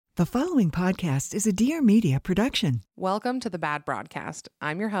The following podcast is a Dear Media production. Welcome to The Bad Broadcast.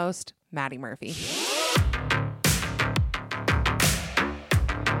 I'm your host, Maddie Murphy.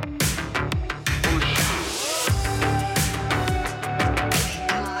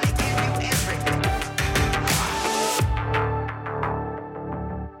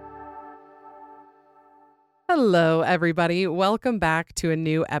 Hello, everybody. Welcome back to a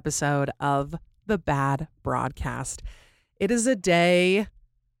new episode of The Bad Broadcast. It is a day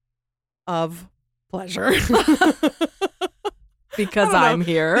of pleasure. Because I'm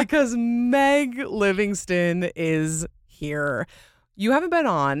here. Because Meg Livingston is here. You haven't been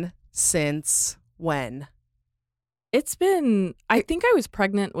on since when? It's been, I think I was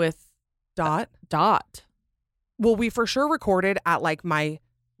pregnant with Dot. Well, We for sure recorded at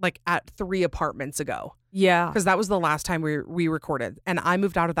at 3 apartments ago. Yeah. Because that was the last time we recorded. And I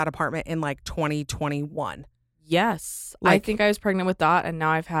moved out of that apartment in 2021. Yes. I think I was pregnant with Dot, and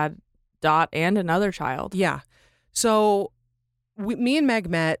now I've had Dot and another child. Yeah. So me and Meg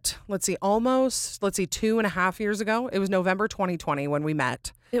met, 2.5 years ago. It was November 2020 when we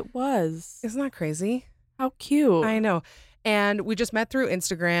met. It was. Isn't that crazy? How cute. I know. And we just met through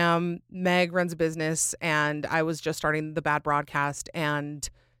Instagram. Meg runs a business, and I was just starting The Bad Broadcast. And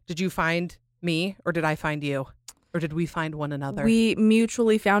did you find me, or did I find you? Or did we find one another? We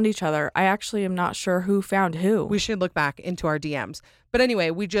mutually found each other. I actually am not sure who found who. We should look back into our DMs. But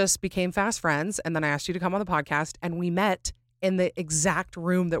anyway, we just became fast friends. And then I asked you to come on the podcast, and we met in the exact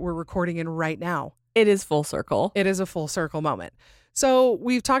room that we're recording in right now. It is full circle. It is a full circle moment. So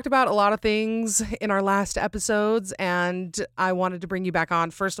we've talked about a lot of things in our last episodes, and I wanted to bring you back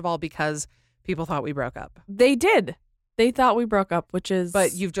on, first of all, because people thought we broke up. They did. They thought we broke up, which is...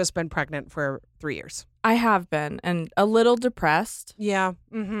 But you've just been pregnant for 3 years. I have been, and a little depressed. Yeah.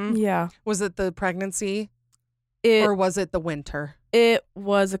 Mm-hmm. Yeah. Was it the pregnancy or was it the winter? It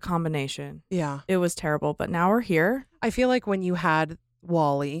was a combination. Yeah. It was terrible, but now we're here. I feel like when you had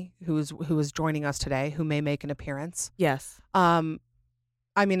Wally, who is joining us today, who may make an appearance. Yes. And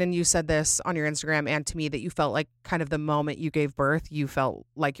you said this on your Instagram and to me that you felt like kind of the moment you gave birth, you felt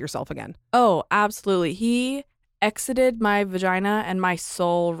like yourself again. Oh, absolutely. He exited my vagina and my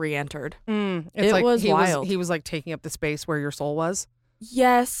soul re-entered. It was wild. He was like taking up the space where your soul was.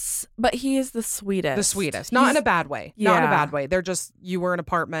 Yes, but he is the sweetest. The sweetest. Not in a bad way. Yeah. Not in a bad way. You were an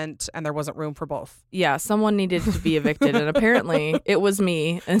apartment and there wasn't room for both. Yeah, someone needed to be evicted, and apparently it was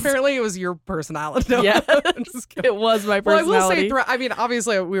me. Apparently it was your personality. No, yeah, I'm just kidding. It was my personality. Well, I will say,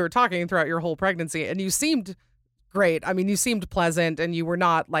 obviously we were talking throughout your whole pregnancy and you seemed great. You seemed pleasant and you were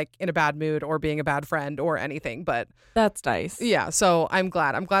not in a bad mood or being a bad friend or anything, but that's nice. Yeah. So I'm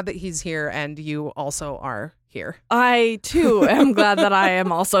glad that he's here and you also are here. I too am glad that I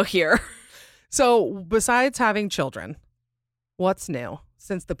am also here. So besides having children, what's new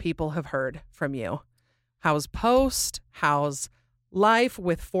since the people have heard from you? How's post? How's life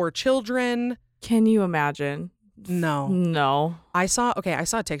with 4 children? Can you imagine? No. I saw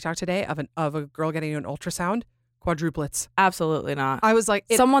a TikTok today of a girl getting an ultrasound. Quadruplets. Absolutely not. I was like,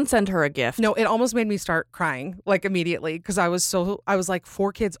 someone sent her a gift. No, it almost made me start crying immediately because I was like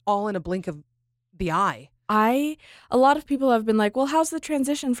 4 kids all in a blink of the eye. A lot of people have been like, well, how's the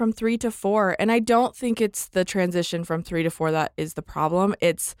transition from 3 to 4? And I don't think it's the transition from 3 to 4 that is the problem.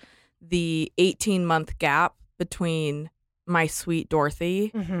 It's the 18-month gap between my sweet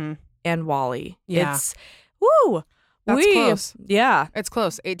Dorothy and Wally. Yeah. It's, woo. That's close. Yeah. It's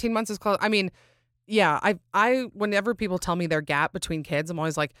close. 18 months is close. Yeah, I whenever people tell me their gap between kids, I'm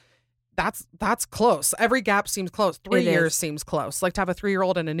always like, that's close. Every gap seems close. 3 years seems close. To have a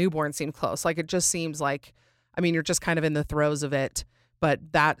 3-year-old and a newborn seems close. It just seems like, you're just kind of in the throes of it, but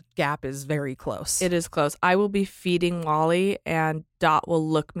that gap is very close. It is close. I will be feeding Wally and Dot will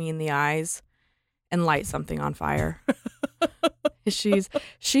look me in the eyes and light something on fire. She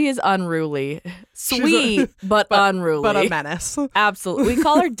is unruly. Sweet, but unruly. But a menace. Absolutely. We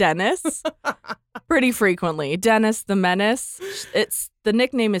call her Dennis pretty frequently. Dennis the Menace. The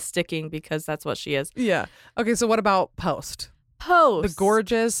nickname is sticking because that's what she is. Yeah. Okay, so what about post? The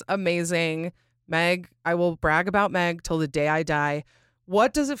gorgeous, amazing Meg. I will brag about Meg till the day I die.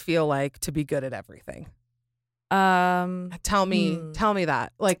 What does it feel like to be good at everything? Tell me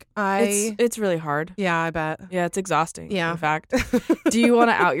that. It's really hard. Yeah, I bet. Yeah, it's exhausting. Yeah. In fact. Do you want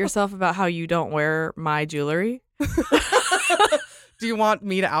to out yourself about how you don't wear my jewelry? Do you want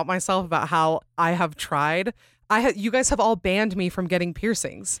me to out myself about how I have tried? You guys have all banned me from getting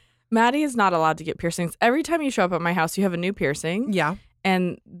piercings. Maddie is not allowed to get piercings. Every time you show up at my house, you have a new piercing. Yeah.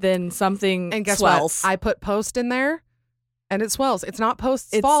 And then something and guess swells. What? I put post in there. And it swells. It's not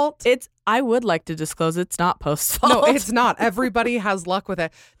Post's fault. It's I would like to disclose it's not post's fault. No, it's not. Everybody has luck with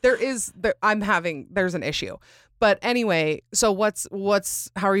it. There's an issue. But anyway, so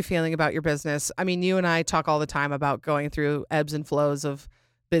how are you feeling about your business? I mean, you and I talk all the time about going through ebbs and flows of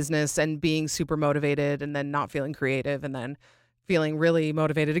business and being super motivated and then not feeling creative and then feeling really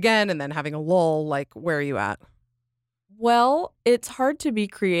motivated again and then having a lull. Like, where are you at? Well, it's hard to be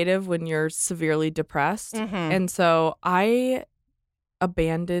creative when you're severely depressed. Mm-hmm. And so I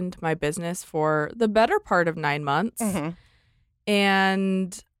abandoned my business for the better part of 9 months. Mm-hmm.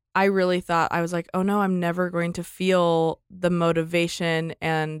 And I really thought, I was like, oh no, I'm never going to feel the motivation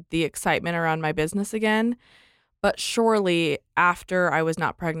and the excitement around my business again. But surely after I was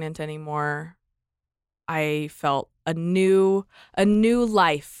not pregnant anymore, I felt a new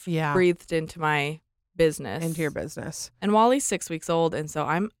life breathed into my business. Into your business. And Wally's 6 weeks old, and so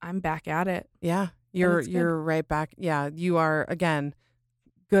I'm back at it. Yeah. You're right back. Yeah, you are again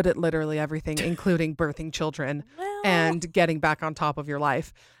good at literally everything, including birthing children and getting back on top of your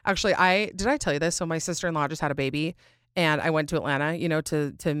life. Actually, did I tell you this? So my sister-in-law just had a baby and I went to Atlanta,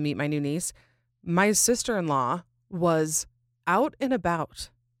 to meet my new niece. My sister-in-law was out and about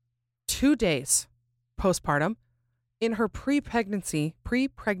 2 days postpartum in her pre-pregnancy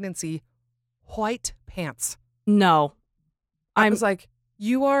white pants. No. I was like,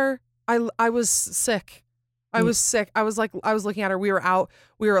 I was sick. I was sick. I was looking at her. We were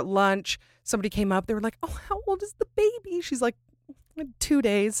at lunch. Somebody came up. They were like, oh, how old is the baby? She's like, 2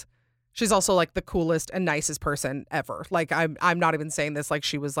 days. She's also like the coolest and nicest person ever. Like, I'm not even saying this like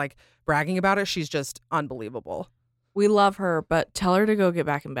she was like bragging about it. She's just unbelievable. We love her, but tell her to go get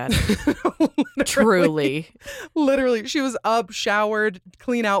back in bed. Truly. Literally. She was up, showered,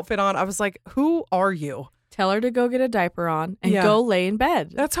 clean outfit on. I was like, who are you? Tell her to go get a diaper on and go lay in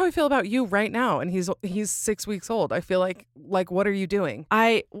bed. That's how I feel about you right now. And he's 6 weeks old. I feel like what are you doing?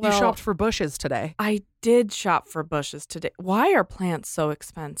 You shopped for bushes today. I did shop for bushes today. Why are plants so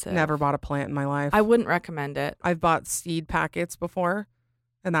expensive? Never bought a plant in my life. I wouldn't recommend it. I've bought seed packets before,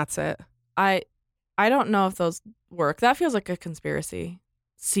 and that's it. I don't know if those work. That feels like a conspiracy.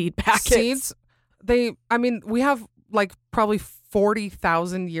 Seed packets. Seeds, we have like probably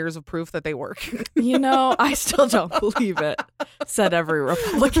 40,000 years of proof that they work. I still don't believe it, said every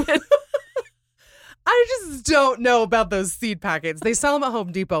Republican. I just don't know about those seed packets. They sell them at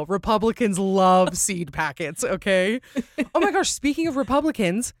Home Depot. Republicans love seed packets, okay? Oh my gosh, speaking of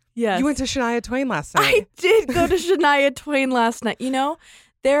Republicans, yes. You went to Shania Twain last night. I did go to Shania Twain last night.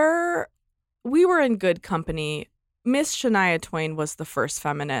 We were in good company. Miss Shania Twain was the first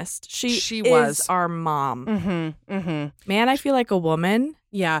feminist. She was our mom. Mm-hmm, mm-hmm. Man, I feel like a woman.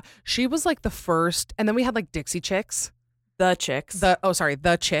 Yeah, she was like the first. And then we had like Dixie Chicks. The Chicks.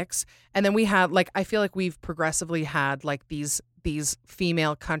 The Chicks. And then we had like, I feel like we've progressively had like these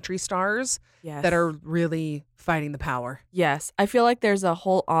female country stars that are really fighting the power. Yes. I feel like there's a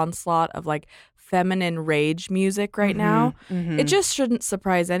whole onslaught of like feminine rage music right now. Mm-hmm. It just shouldn't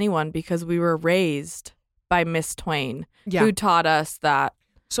surprise anyone because we were raised by Miss Twain, who taught us that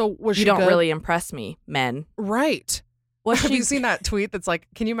you don't really impress me, men. Right. Have you seen that tweet that's like,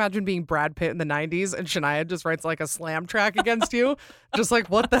 can you imagine being Brad Pitt in the 90s and Shania just writes like a slam track against you? Just like,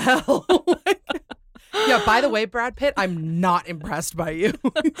 what the hell? Yeah, by the way, Brad Pitt, I'm not impressed by you.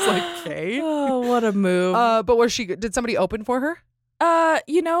 It's like, okay. Oh, what a move. But did somebody open for her?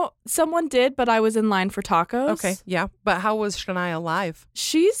 Someone did, but I was in line for tacos. Okay, yeah. But how was Shania live?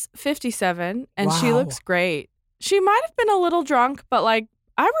 She's 57 and she Wow. looks great. She might have been a little drunk, but like,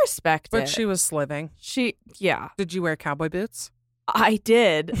 I respect it. But she was sliving. Yeah. Did you wear cowboy boots? I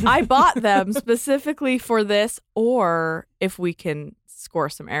did. I bought them specifically for this, or if we can score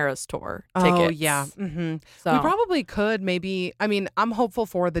some Eras Tour tickets. Oh, yeah. Mm-hmm. So We probably could maybe. I mean, I'm hopeful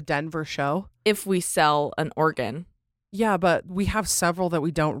for the Denver show. if we sell an organ. Yeah, but we have several that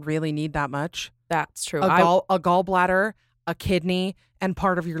we don't really need that much. That's true. A gallbladder, a kidney, and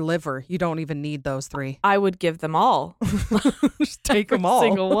part of your liver. You don't even need those 3. I would give them all. Just take them all.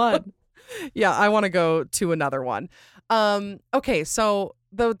 Single one. Yeah, I want to go to another one. Okay, so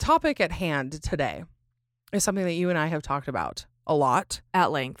the topic at hand today is something that you and I have talked about a lot.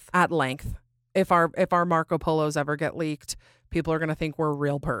 At length. If our Marco Polos ever get leaked, people are going to think we're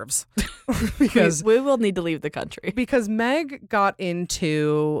real pervs. Because we will need to leave the country. Because Meg got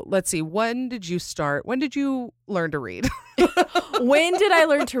into, let's see, when did you start? When did you learn to read? When did I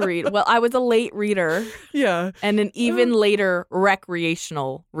learn to read? Well, I was a late reader. Yeah. And an even later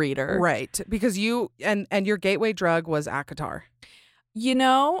recreational reader. Right. Because you, and your gateway drug was Akatar.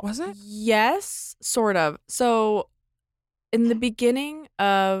 Was it? Yes, sort of. So in the beginning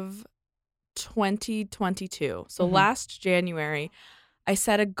of 2022, so last January, I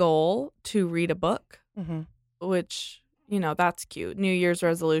set a goal to read a book, Mm-hmm. which, that's cute. New Year's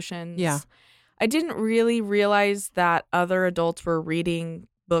resolutions. Yeah. I didn't really realize that other adults were reading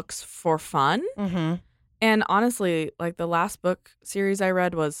books for fun. Mm-hmm. And honestly, like the last book series I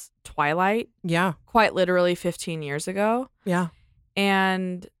read was Twilight, Yeah. quite literally 15 years ago. Yeah.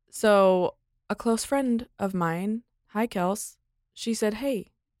 And so a close friend of mine, hi Kels, she said,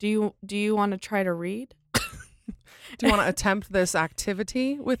 "Hey, do you want to try to read? Do you want to attempt this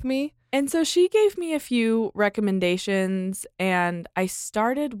activity with me?" And so she gave me a few recommendations, and I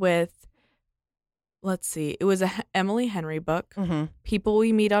started with, let's see, it was a Emily Henry book, Mm-hmm. People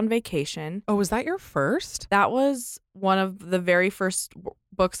We Meet on Vacation. Oh, was that your first? That was one of the very first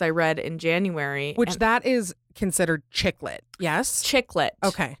books I read in January. Which and that is considered chick lit. Yes. chick lit.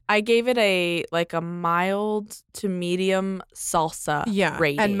 Okay. I gave it a mild to medium salsa Yeah.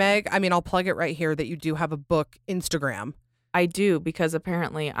 rating. And Meg, I mean, I'll plug it right here that you do have a book Instagram. I do, because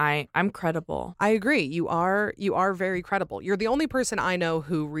apparently I'm credible. I agree. You are very credible. You're the only person I know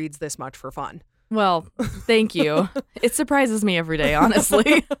who reads this much for fun. Well, thank you. It surprises me every day,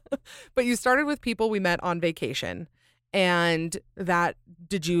 honestly. But you started with People We Met on Vacation. And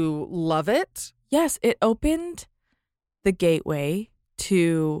did you love it? Yes, it opened the gateway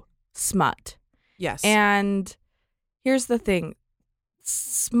to smut. Yes. And here's the thing.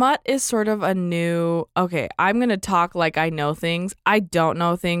 Smut is sort of a new, okay, I'm going to talk like I know things. I don't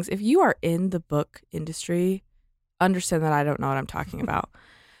know things. If you are in the book industry, understand that I don't know what I'm talking about.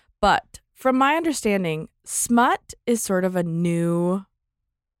 But from my understanding, smut is sort of a new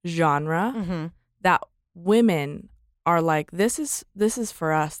genre Mm-hmm. that women are like, this is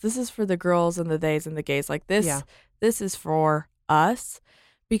for us. This is for the girls and the theys and the gays. Like this, Yeah. this is for us,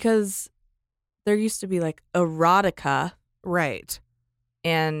 because there used to be like erotica, Right.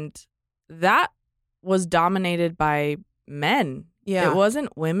 and that was dominated by men. Yeah. It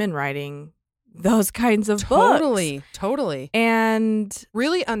wasn't women writing those kinds of books. Totally. And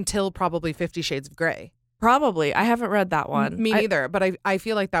Really until probably 50 Shades of Grey. probably, I haven't read that one. Me neither. But I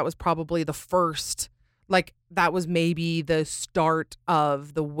feel like that was probably the first, like that was maybe the start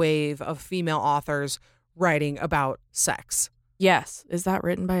of the wave of female authors writing about sex. Yes. Is that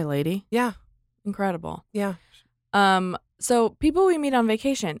written by a lady? Yeah. Incredible. Yeah. So People We Meet on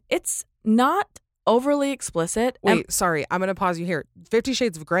Vacation, it's not overly explicit. Wait, sorry. I'm going to pause you here. 50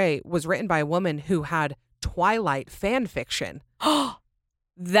 Shades of Grey was written by a woman who had Twilight fan fiction.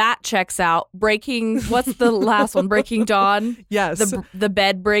 That checks out. What's the last one? Breaking Dawn? Yes. The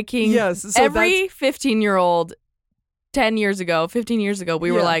bed breaking? Yes. So Every 15-year-old, 15 years ago,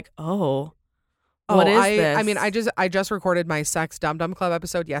 we were Yeah. like, what is this? I mean, I just recorded my Sex Dum Dum Club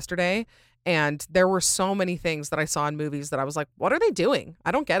episode yesterday, and there were so many things that I saw in movies that I was like, what are they doing?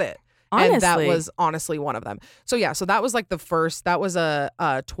 I don't get it. Honestly. And that was honestly one of them. So yeah, so that was like that was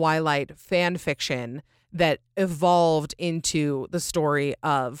a Twilight fan fiction that evolved into the story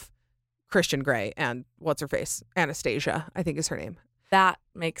of Christian Grey and what's her face? Anastasia, I think is her name. That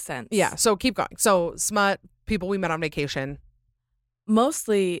makes sense. Yeah, so keep going. So smut, People We Met on Vacation.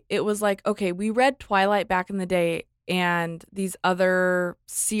 Mostly it was like, okay, we read Twilight back in the day and these other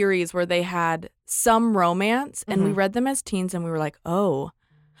series where they had some romance, and we Mhm. read them as teens and we were like,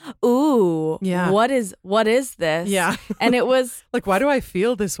 ooh, Yeah. what is this? Yeah. And it was, Like, why do I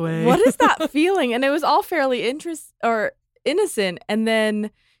feel this way? what is that feeling? And it was all fairly innocent. And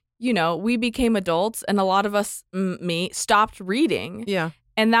then, we became adults, and a lot of us, me, stopped reading. Yeah.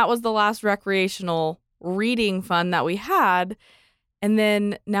 And that was the last recreational reading fun that we had. And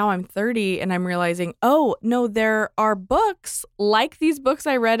then now I'm 30 and I'm realizing, oh, no, there are books like these books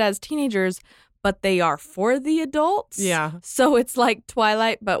I read as teenagers, but they are for the adults. Yeah. So it's like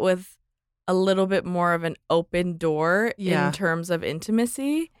Twilight, but with a little bit more of an open door in terms of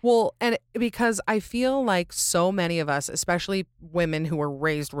intimacy. Well, and because I feel like so many of us, especially women who were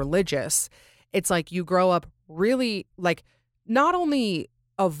raised religious, it's like you grow up really like not only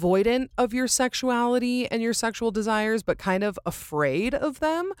avoidant of your sexuality and your sexual desires, but kind of afraid of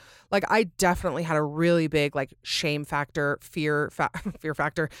them. Like I definitely had a really big like shame factor, fear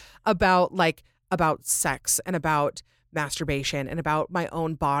factor about sex and about masturbation and about my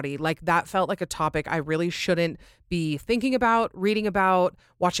own body. Like that felt like a topic I really shouldn't be thinking about, reading about,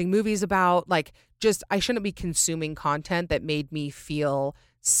 watching movies about. Like just I shouldn't be consuming content that made me feel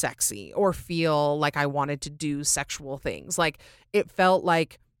sexy or feel like I wanted to do sexual things. Like it felt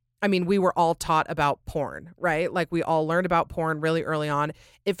like, I mean, we were all taught about porn, right? Like we all learned about porn really early on.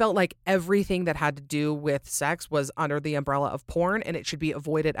 It felt like everything that had to do with sex was under the umbrella of porn, and it should be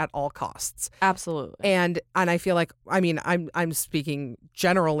avoided at all costs. Absolutely. And I feel like, I mean, I'm speaking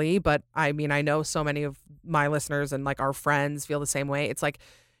generally, but I mean, I know so many of my listeners and like our friends feel the same way. It's like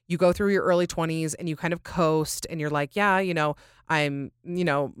you go through your early 20s and you kind of coast and you're like, yeah, I'm,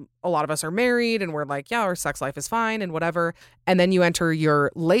 a lot of us are married and we're like, yeah, our sex life is fine and whatever. And then you enter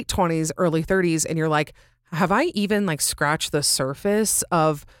your late 20s, early 30s and you're like, have I even like scratched the surface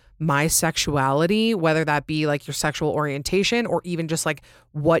of my sexuality, whether that be like your sexual orientation or even just like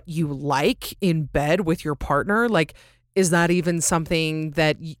what you like in bed with your partner? Like, is that even something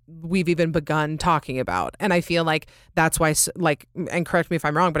that we've even begun talking about? And I feel like that's why, like, and correct me if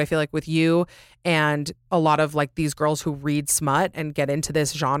I'm wrong, but I feel like with you and a lot of like these girls who read smut and get into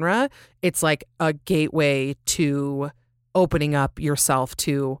this genre, it's like a gateway to opening up yourself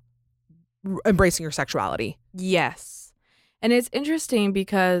to embracing your sexuality. Yes. And it's interesting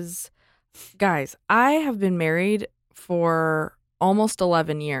because, guys, I have been married for almost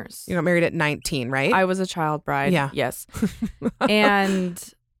 11 years. You're not married at 19, right? I was a child bride. Yeah. Yes.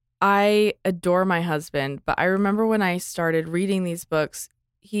 And I adore my husband, but I remember when I started reading these books,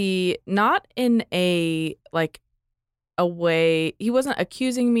 he, not in a way, he wasn't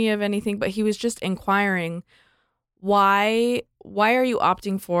accusing me of anything, but he was just inquiring, why are you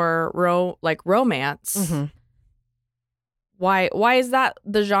opting for romance? Mm-hmm. Why is that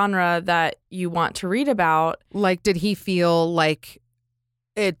the genre that you want to read about? Like, did he feel like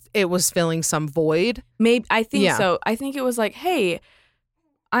it was filling some void? Maybe, I think so. I think it was like, hey,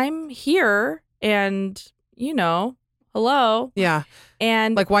 I'm here and, hello. Yeah.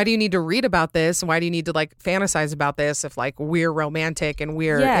 And like, why do you need to read about this? And why do you need to like fantasize about this if like we're romantic and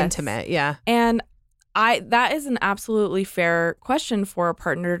we're intimate? Yeah. And that is an absolutely fair question for a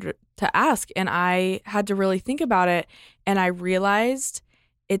partner to ask. And I had to really think about it. And I realized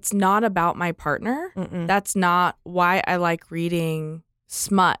it's not about my partner. Mm-mm. That's not why I like reading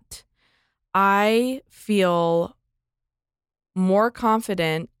smut. I feel more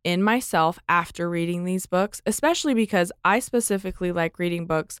confident in myself after reading these books, especially because I specifically like reading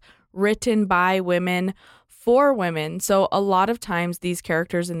books written by women for women. So a lot of times these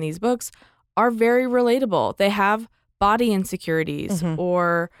characters in these books are very relatable. They have body insecurities, mm-hmm.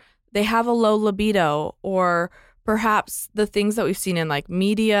 or they have a low libido, or perhaps the things that we've seen in like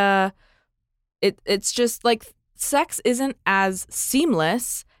media. It's just like sex isn't as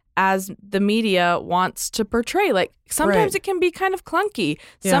seamless as the media wants to portray. Like sometimes it can be kind of clunky.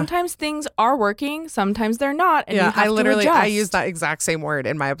 Yeah. Sometimes things are working, sometimes they're not. And you have I used that exact same word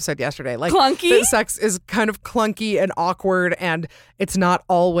in my episode yesterday. Like clunky. Sex is kind of clunky and awkward, and it's not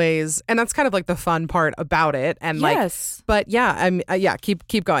always. And that's kind of like the fun part about it. And yes. But yeah,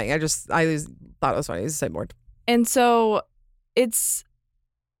 keep going. I thought it was funny to say more. And so it's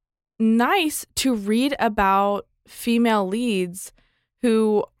nice to read about female leads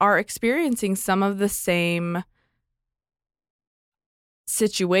who are experiencing some of the same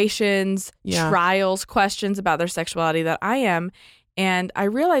situations, trials, questions about their sexuality that I am. And I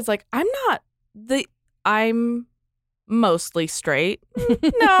realized like I'm mostly straight.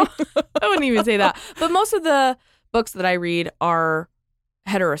 No, I wouldn't even say that. But most of the books that I read are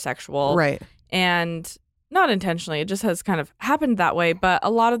heterosexual. Right. And not intentionally, it just has kind of happened that way. But a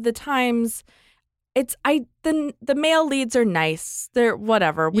lot of the times the male leads are nice. They're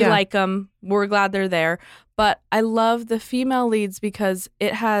whatever. We like them. We're glad they're there. But I love the female leads because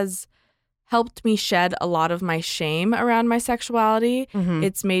it has helped me shed a lot of my shame around my sexuality. Mm-hmm.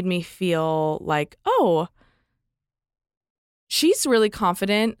 It's made me feel like, oh, she's really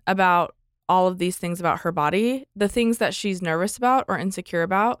confident about all of these things about her body. The things that she's nervous about or insecure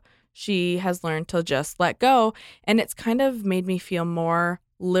about, she has learned to just let go. And it's kind of made me feel more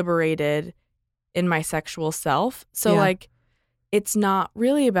liberated in my sexual self. So like, it's not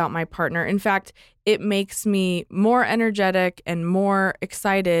really about my partner. In fact, it makes me more energetic and more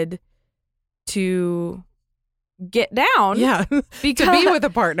excited to get down. Yeah. Because, to be with a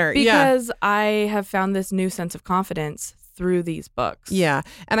partner. Because I have found this new sense of confidence through these books. Yeah.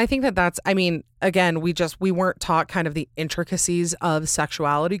 And I think that's, I mean, again, we weren't taught kind of the intricacies of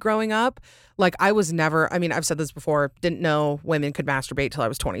sexuality growing up. Like I was never, I mean, I've said this before, didn't know women could masturbate till I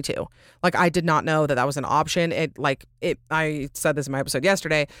was 22. Like I did not know that was an option. I said this in my episode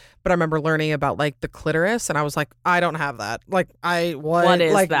yesterday, but I remember learning about like the clitoris and I was like, I don't have that. Like what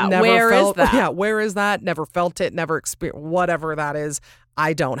is like, that? Never where felt, is that? Yeah. Where is that? Never felt it, never experienced, whatever that is.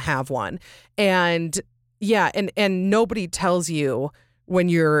 I don't have one. And yeah. And nobody tells you when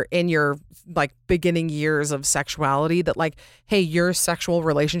you're in your like beginning years of sexuality that like, hey, your sexual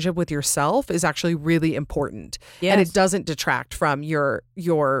relationship with yourself is actually really important. Yes. And it doesn't detract from your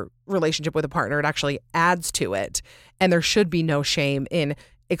relationship with a partner. It actually adds to it. And there should be no shame in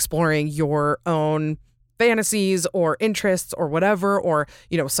exploring your own fantasies or interests or whatever, or,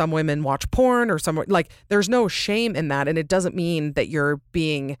 you know, some women watch porn or some, like, there's no shame in that. And it doesn't mean that you're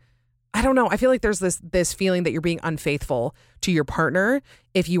being, I don't know. I feel like there's this feeling that you're being unfaithful to your partner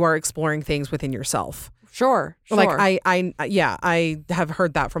if you are exploring things within yourself. Sure. Like I have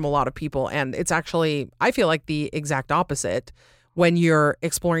heard that from a lot of people, and it's actually, I feel like the exact opposite. When you're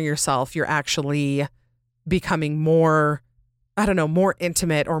exploring yourself, you're actually becoming more, I don't know, more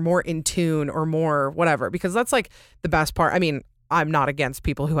intimate or more in tune or more whatever, because that's like the best part. I mean, I'm not against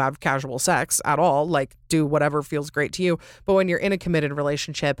people who have casual sex at all, like do whatever feels great to you. But when you're in a committed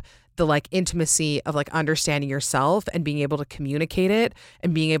relationship, the like intimacy of like understanding yourself and being able to communicate it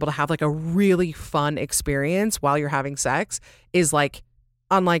and being able to have like a really fun experience while you're having sex is like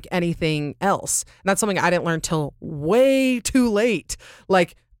unlike anything else. And that's something I didn't learn till way too late.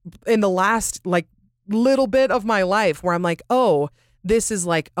 Like in the last like little bit of my life where I'm like, oh, this is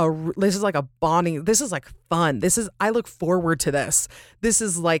like a bonding. This is like fun. I look forward to this. This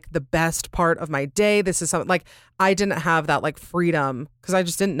is like the best part of my day. This is something like I didn't have that like freedom because I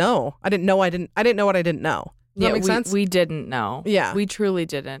just didn't know. I didn't know what I didn't know. Does that make sense? We didn't know. Yeah. We truly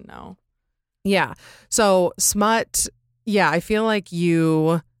didn't know. Yeah. So smut. Yeah, I feel like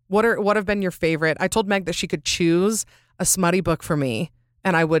what have been your favorite? I told Meg that she could choose a smutty book for me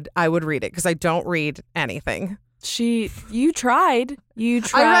and I would read it because I don't read anything. You tried.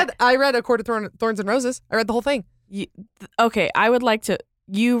 I read A Court of Thorns and Roses. I read the whole thing. Okay, I would like to.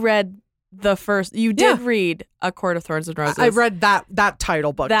 You read the first. You did read A Court of Thorns and Roses. I read that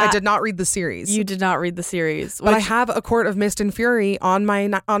title book. I did not read the series. You did not read the series, but I have A Court of Mist and Fury on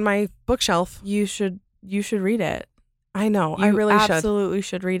my bookshelf. You should read it. I know. I really should. Absolutely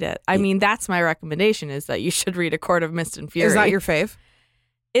should read it. I mean, that's my recommendation: is that you should read A Court of Mist and Fury. Is that your fave?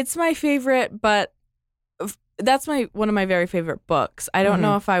 It's my favorite, but that's one of my very favorite books. I don't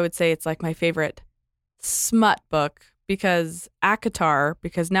know if I would say it's like my favorite smut book because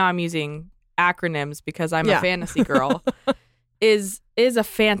now I'm using acronyms because I'm a fantasy girl, is a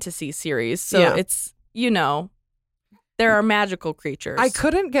fantasy series. So it's, you know, there are magical creatures. I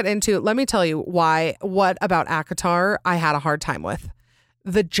couldn't get into, let me tell you what about ACOTAR I had a hard time with.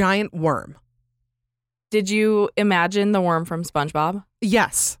 The giant worm. Did you imagine the worm from SpongeBob?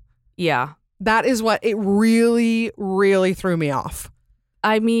 Yes. Yeah. That is what it really, really threw me off.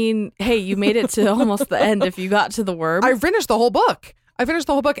 I mean, hey, you made it to almost the end if you got to the worm. I finished the whole book.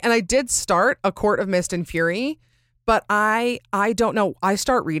 And I did start A Court of Mist and Fury, but I don't know. I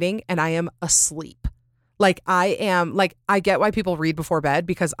start reading and I am asleep. Like I get why people read before bed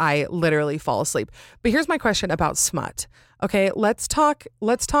because I literally fall asleep. But here's my question about smut. Okay, let's talk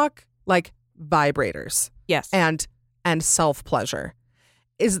like vibrators. Yes. And self-pleasure.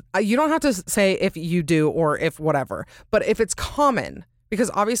 You don't have to say if you do or if whatever, but if it's common, because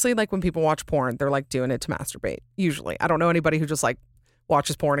obviously like when people watch porn, they're like doing it to masturbate. Usually. I don't know anybody who just like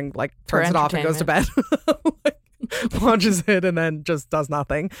watches porn and like turns it off and goes to bed. Like, watches it and then just does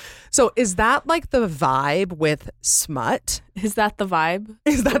nothing. So is that like the vibe with smut? Is that the vibe?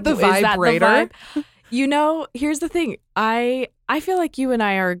 Is that the vibrator? You know, here's the thing. I feel like you and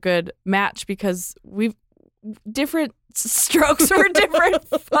I are a good match because we've different strokes for different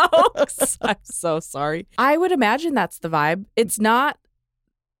folks. I'm so sorry. I would imagine that's the vibe. It's not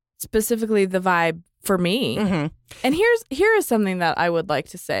specifically the vibe for me. Mm-hmm. And here is something that I would like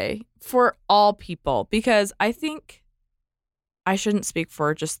to say for all people, because I think I shouldn't speak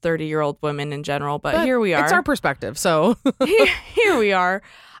for just 30-year-old women in general, but here we are. It's our perspective. So here we are.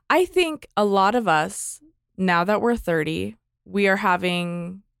 I think a lot of us, now that we're 30, we are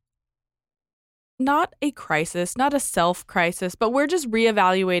having not a crisis, not a self-crisis, but we're just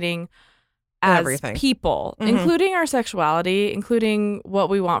reevaluating as everything. People, including our sexuality, including what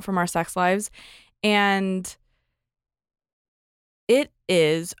we want from our sex lives. And it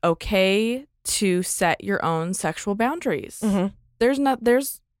is okay to set your own sexual boundaries. Mm-hmm.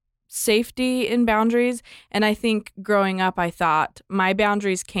 There's safety in boundaries. And I think growing up, I thought my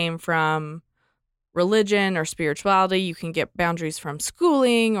boundaries came from religion or spirituality. You can get boundaries from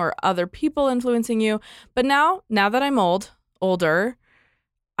schooling or other people influencing you. But now that I'm older,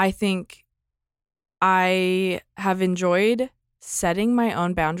 I think I have enjoyed setting my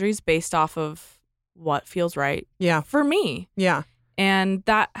own boundaries based off of what feels right for me. Yeah. And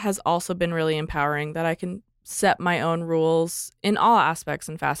that has also been really empowering, that I can set my own rules in all aspects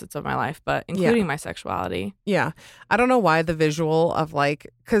and facets of my life, but including my sexuality. Yeah. I don't know why the visual of like,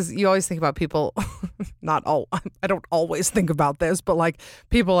 because you always think about people, I don't always think about this, but like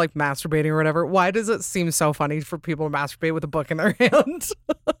people like masturbating or whatever. Why does it seem so funny for people to masturbate with a book in their hand?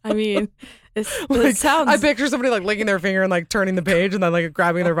 I mean, It Like, sounds. I picture somebody like licking their finger and like turning the page and then like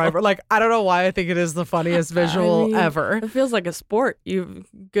grabbing their vibrator. Like, I don't know why I think it is the funniest visual I mean, ever. It feels like a sport. You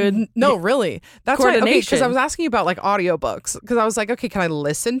good? No, really. That's why. Okay, because coordination. I was asking you about like audiobooks because I was like, okay, can I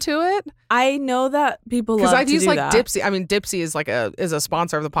listen to it? I know that people love Because I've to used do like that. Dipsy. I mean, Dipsy is like a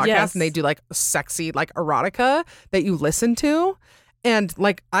sponsor of the podcast, Yes. and they do like sexy like erotica that you listen to, and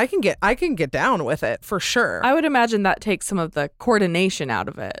like I can get down with it for sure. I would imagine that takes some of the coordination out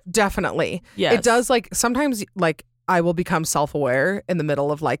of it. Definitely. Yes. It does. Like sometimes like I will become self-aware in the middle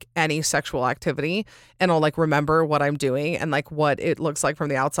of like any sexual activity, and I'll like remember what I'm doing and like what it looks like from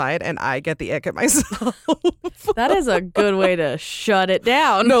the outside, and I get the ick at myself. That is a good way to shut it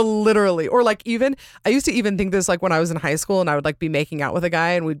down. No, literally. Or like even I used to even think this like when I was in high school and I would like be making out with a guy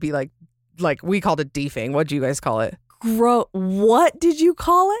and we'd be like we called it deefing. What do you guys call it? What did you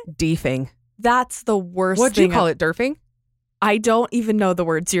call it? Deefing. That's the worst What do you thing. call it? Derfing? I don't even know the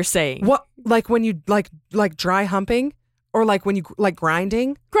words you're saying. What like when you like dry humping or like when you like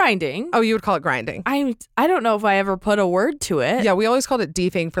grinding? Grinding. Oh, you would call it grinding. I don't know if I ever put a word to it. Yeah, we always called it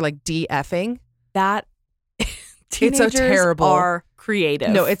deefing for like DFing. That teenagers terrible- are creative.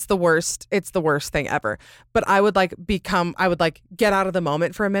 No, it's the worst. It's the worst thing ever. But I would like get out of the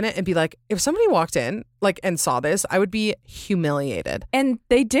moment for a minute and be like, if somebody walked in like and saw this, I would be humiliated. And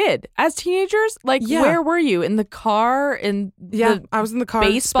they did. As teenagers, like, Yeah. where were you? In the car? In Yeah, the I was in the car.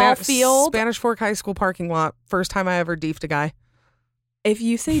 baseball field? Spanish Fork High School parking lot. First time I ever deefed a guy. If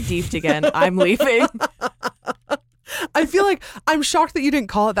you say deefed again, I'm leaving. I feel like I'm shocked that you didn't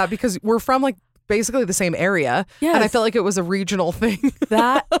call it that because we're from like basically the same area. Yes. And I felt like it was a regional thing.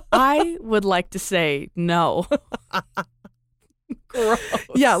 That I would like to say no. Gross.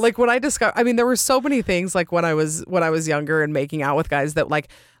 Yeah, like when I discovered, I mean, there were so many things like when I was younger and making out with guys that like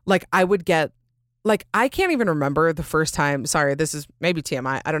I would get, like, I can't even remember the first time. Sorry, this is maybe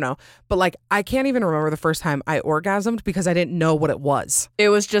TMI. I don't know. But like, I can't even remember the first time I orgasmed because I didn't know what it was. It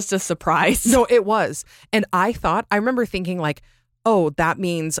was just a surprise. No, it was. And I remember thinking like, oh, that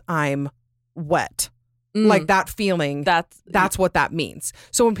means I'm wet. Like that feeling. That's what that means.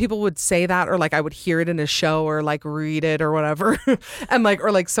 So when people would say that, or like I would hear it in a show or like read it or whatever, and like,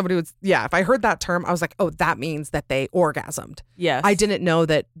 or like somebody would, if I heard that term, I was like, oh, that means that they orgasmed. Yes. I didn't know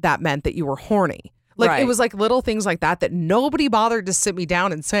that meant that you were horny. Like Right. it was like little things like that nobody bothered to sit me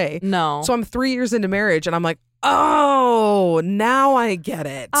down and say. No. So I'm 3 years into marriage and I'm like, oh, now I get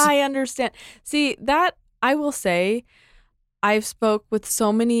it. I understand. See, that I will say, I've spoke with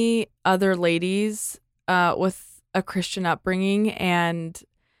so many other ladies with a Christian upbringing, and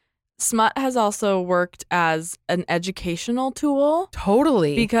Smut has also worked as an educational tool.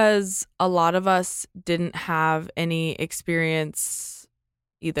 Totally. Because a lot of us didn't have any experience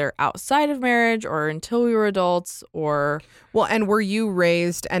either outside of marriage or until we were adults or... Well, and were you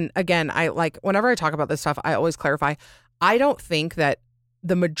raised, and again, I like, whenever I talk about this stuff, I always clarify, I don't think that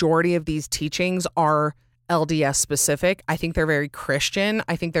the majority of these teachings are LDS specific. I think they're very Christian.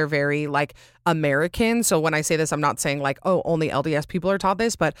 I think they're very like American. So when I say this, I'm not saying like, oh, only LDS people are taught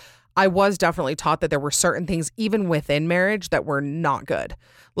this, but I was definitely taught that there were certain things even within marriage that were not good.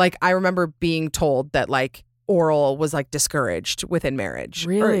 Like I remember being told that like oral was like discouraged within marriage.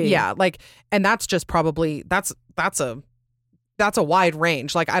 Really? Yeah. Like, and that's just probably, that's a wide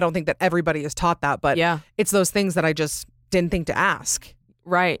range. Like, I don't think that everybody is taught that, but Yeah. it's those things that I just didn't think to ask.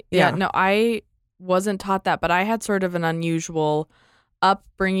 Right. Yeah. Yeah. No, I wasn't taught that, but I had sort of an unusual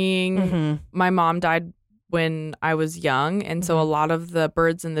upbringing. Mm-hmm. My mom died when I was young, and so a lot of the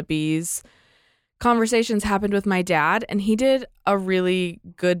birds and the bees conversations happened with my dad, and he did a really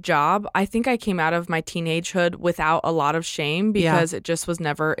good job. I think I came out of my teenagehood without a lot of shame because it just was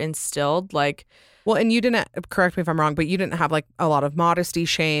never instilled. Like, Well, and you didn't, correct me if I'm wrong, but you didn't have like a lot of modesty,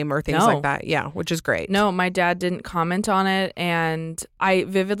 shame, or things No. like that. Yeah, which is great. no, my dad didn't comment on it. And I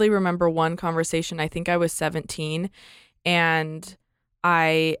vividly remember one conversation. I think I was 17, and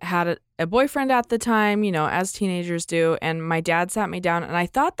I had a boyfriend at the time, you know, as teenagers do. And my dad sat me down, and I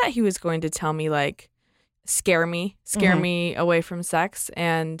thought that he was going to tell me, like, scare me away from sex.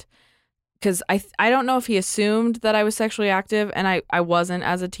 And because I don't know if he assumed that I was sexually active, and I wasn't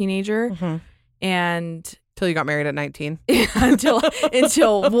as a teenager. Mm-hmm. And Till you got married at 19.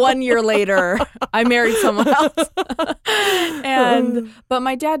 until 1 year later I married someone else. But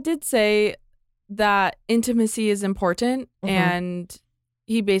my dad did say that intimacy is important, and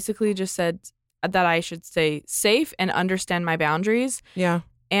he basically just said that I should stay safe and understand my boundaries. Yeah.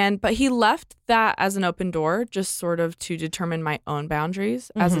 But he left that as an open door, just sort of to determine my own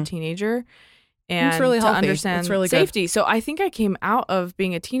boundaries as a teenager, and It's really to healthy. understand It's really good. safety. So I think I came out of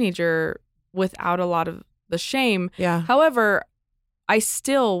being a teenager without a lot of the shame. Yeah. However, I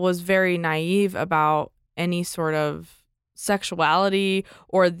still was very naive about any sort of sexuality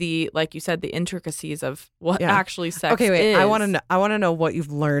or the, like you said, the intricacies of what actually sex Okay, wait. is. I want to know what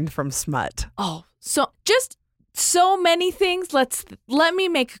you've learned from smut. Oh, so many things. Let me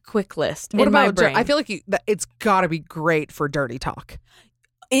make a quick list. What in about my brain? I feel like it's got to be great for dirty talk.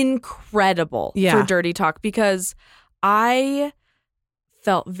 Incredible for dirty talk, because I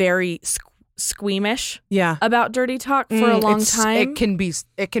felt very squeamish about dirty talk for a long time.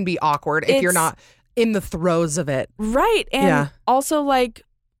 It can be awkward if you're not in the throes of it. Right. And also, like,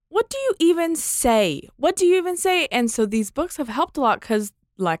 what do you even say? And so these books have helped a lot because,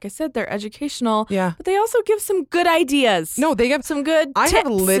 like I said, they're educational. Yeah. But they also give some good ideas. No, they give some good tips. I have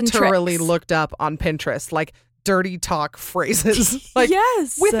literally and tricks. looked up on Pinterest, like, dirty talk phrases. Like,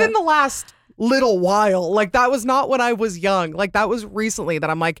 yes. Within the last little while. Like, that was not when I was young. Like, that was recently that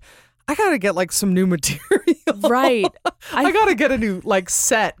I'm like, I gotta get like some new material. Right. I gotta get a new like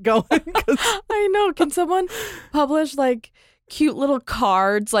set going. I know. Can someone publish like cute little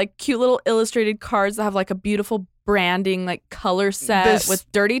cards, like cute little illustrated cards that have like a beautiful branding, like color set with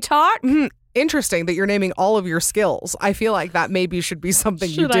dirty talk? Interesting that you're naming all of your skills. I feel like that maybe should be something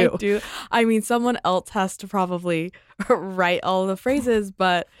you do. I mean, someone else has to probably write all the phrases,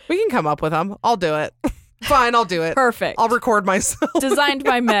 but we can come up with them. I'll do it. Fine, I'll do it. Perfect. I'll record myself. Designed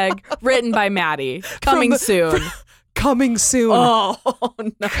by Meg, written by Maddie. Coming soon. Coming soon. Oh,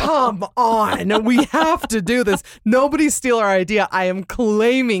 no. Come on. We have to do this. Nobody steal our idea. I am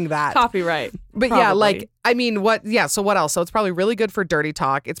claiming that. Copyright. But probably. Yeah, like, I mean, so what else? So it's probably really good for dirty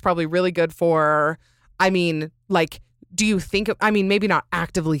talk. It's probably really good for, I mean, like, do you think, maybe not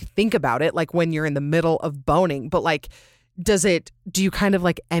actively think about it, like when you're in the middle of boning, but like, do you kind of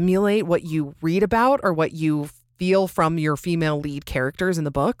like emulate what you read about or what you feel from your female lead characters in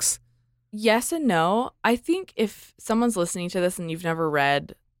the books? Yes and no. I think if someone's listening to this and you've never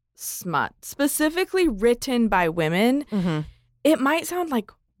read smut, specifically written by women, it might sound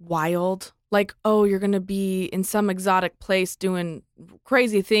like wild. Like, oh, you're going to be in some exotic place doing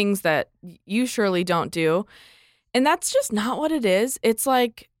crazy things that you surely don't do. And that's just not what it is. It's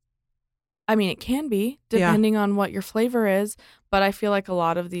like, I mean, it can be, depending on what your flavor is. But I feel like a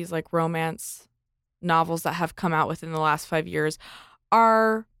lot of these like romance novels that have come out within the last 5 years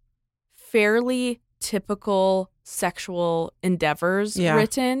are fairly typical sexual endeavors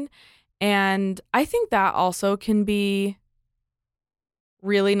written. And I think that also can be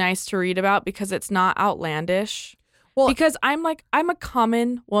really nice to read about because it's not outlandish. Well, because I'm a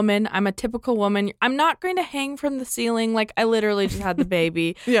common woman. I'm a typical woman. I'm not going to hang from the ceiling. Like, I literally just had the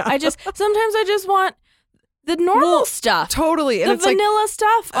baby. Sometimes I just want the normal stuff. Totally. And the it's vanilla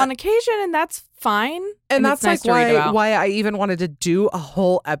stuff on occasion, and that's fine. And that's nice like why I even wanted to do a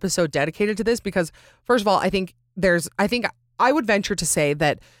whole episode dedicated to this, because first of all, I think I would venture to say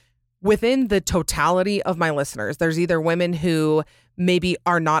that within the totality of my listeners, there's either women who maybe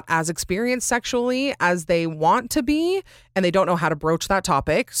are not as experienced sexually as they want to be, and they don't know how to broach that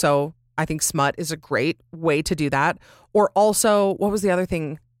topic. So I think smut is a great way to do that. Or also, what was the other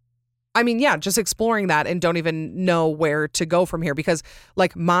thing? I mean, just exploring that and don't even know where to go from here, because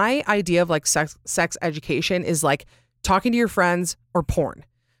like my idea of like sex education is like talking to your friends or porn.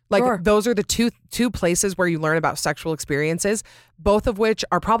 Like those are the two places where you learn about sexual experiences, both of which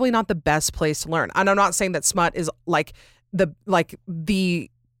are probably not the best place to learn. And I'm not saying that smut is like the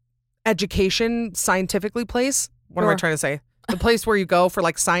education scientifically place. What am I trying to say? The place where you go for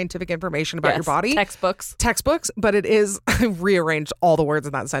like scientific information about your body. Textbooks. But it is, I rearranged all the words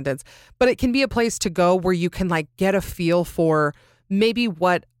in that sentence, but it can be a place to go where you can like get a feel for maybe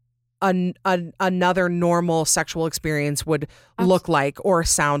what another normal sexual experience would look like or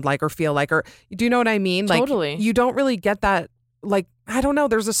sound like or feel like, or do you know what I mean? Like, totally. You don't really get that. Like, I don't know.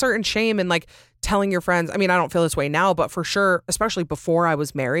 There's a certain shame in like telling your friends. I mean, I don't feel this way now, but for sure, especially before I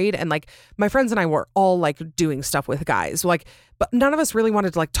was married, and like my friends and I were all like doing stuff with guys, like, but none of us really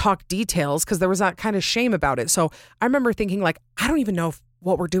wanted to like talk details because there was that kind of shame about it. So I remember thinking like, I don't even know if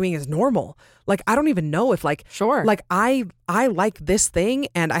what we're doing is normal. Like, I don't even know if like, like I like this thing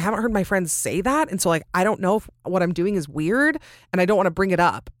and I haven't heard my friends say that. And so like, I don't know if what I'm doing is weird and I don't want to bring it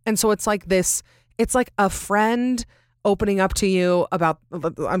up. And so it's like this, it's like a friend opening up to you about,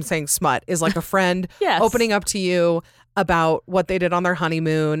 I'm saying smut is like a friend opening up to you about what they did on their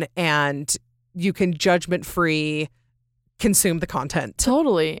honeymoon, and you can judgment free consume the content.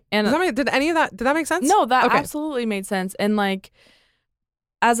 Totally. And did that make sense? No, that absolutely made sense. And like,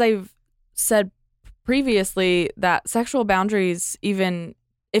 as I've said previously, that sexual boundaries, even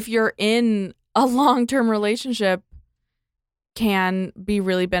if you're in a long-term relationship, can be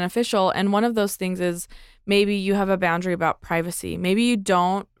really beneficial. And one of those things is maybe you have a boundary about privacy. Maybe you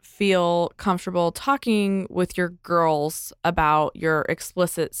don't feel comfortable talking with your girls about your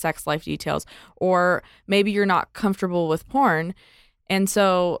explicit sex life details, or maybe you're not comfortable with porn. And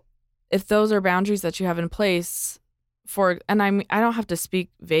so if those are boundaries that you have in place and I don't have to speak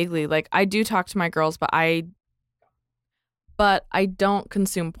vaguely, like I do talk to my girls, but I don't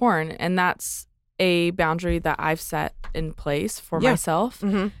consume porn, and that's a boundary that I've set in place for myself.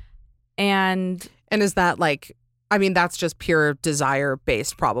 Mm-hmm. And is that like, I mean, that's just pure desire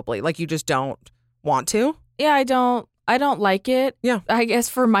based, probably. Like you just don't want to. Yeah, I don't like it. Yeah. I guess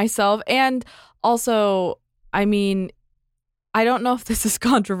for myself. And also, I mean, I don't know if this is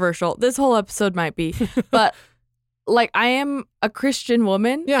controversial. This whole episode might be, but like I am a Christian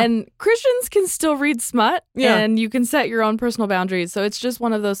woman, and Christians can still read smut, and you can set your own personal boundaries. So it's just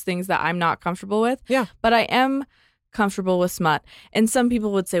one of those things that I'm not comfortable with. Yeah. But I am comfortable with smut. And some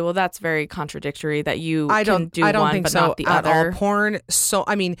people would say, well, that's very contradictory that you can do one think but so not the at other. All. Porn. So,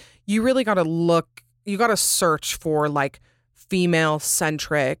 I mean, you really got to search for like female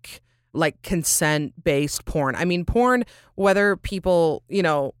centric, like consent based porn. I mean, porn, whether people,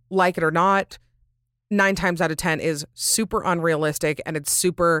 like it or not, 9 times out of 10 is super unrealistic and it's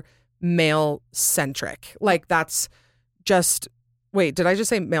super male centric. Like that's just, wait, did I just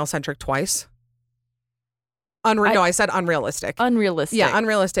say male centric twice? No, I said unrealistic. Unrealistic. Yeah,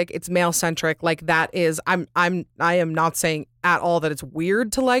 unrealistic. It's male centric. Like that is, I am not saying at all that it's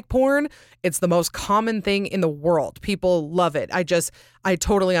weird to like porn. It's the most common thing in the world. People love it. I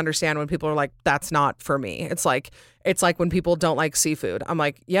totally understand when people are like, that's not for me. It's like when people don't like seafood. I'm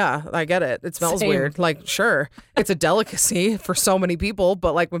like, yeah, I get it. It smells weird. Like, sure, it's a delicacy for so many people,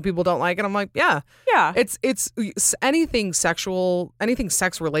 but like when people don't like it, I'm like, yeah. It's anything sexual, anything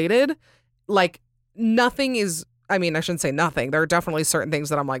sex related, like. Nothing is, I mean, I shouldn't say nothing. There are definitely certain things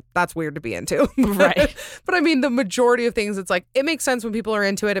that I'm like, that's weird to be into. Right. But I mean, the majority of things, it's like, it makes sense when people are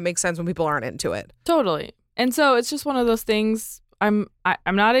into it. It makes sense when people aren't into it. Totally. And so it's just one of those things. I'm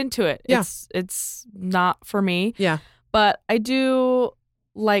not into it. Yeah. It's not for me. Yeah. But I do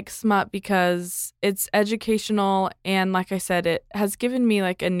like smut because it's educational. And like I said, it has given me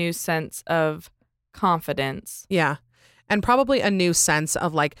like a new sense of confidence. Yeah. And probably a new sense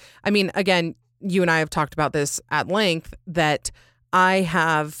of like, I mean, again, you and I have talked about this at length, that I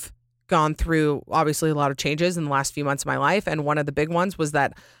have gone through obviously a lot of changes in the last few months of my life. And one of the big ones was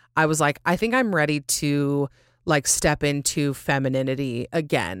that I was like, I think I'm ready to like step into femininity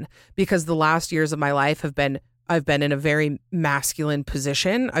again, because the last years of my life I've been in a very masculine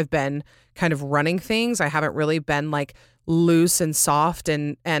position. I've been kind of running things. I haven't really been like loose and soft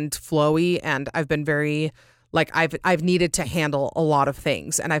and flowy. And I've been very like I've needed to handle a lot of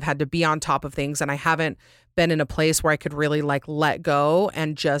things, and I've had to be on top of things, and I haven't been in a place where I could really like let go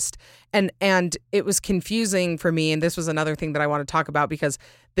and just and it was confusing for me. And this was another thing that I want to talk about, because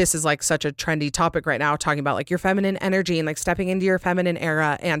this is like such a trendy topic right now, talking about like your feminine energy and like stepping into your feminine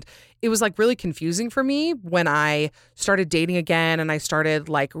era. And it was like really confusing for me when I started dating again and I started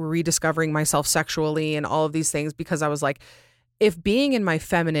like rediscovering myself sexually and all of these things, because I was like, if being in my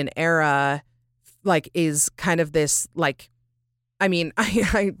feminine era like is kind of this like, I mean,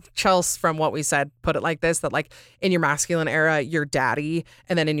 I Chelsea, from what we said, put it like this, that like in your masculine era, you're daddy,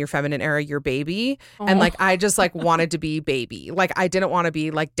 and then in your feminine era, you're baby. Oh. And like, I just like wanted to be baby. Like I didn't want to be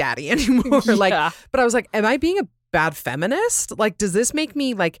like daddy anymore. Yeah. Like, but I was like, am I being a bad feminist? Like, does this make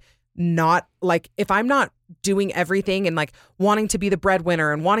me like not like, if I'm not doing everything and like wanting to be the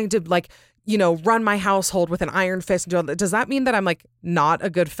breadwinner and wanting to like, run my household with an iron fist, does that mean that I'm like not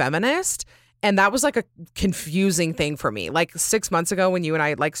a good feminist? And that was like a confusing thing for me. Like 6 months ago when you and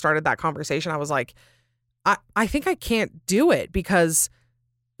I like started that conversation, I was like, I think I can't do it, because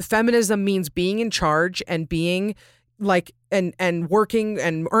feminism means being in charge and being like and working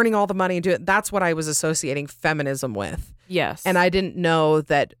and earning all the money and do it. That's what I was associating feminism with. Yes. And I didn't know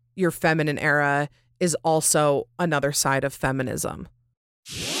that your feminine era is also another side of feminism.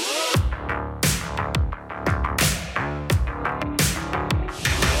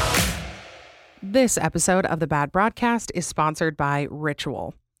 This episode of The Bad Broadcast is sponsored by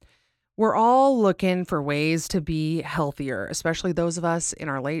Ritual. We're all looking for ways to be healthier, especially those of us in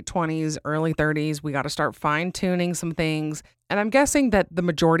our late 20s, early 30s. We got to start fine-tuning some things. And I'm guessing that the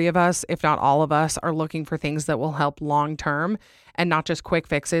majority of us, if not all of us, are looking for things that will help long-term and not just quick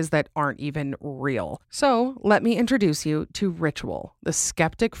fixes that aren't even real. So let me introduce you to Ritual, the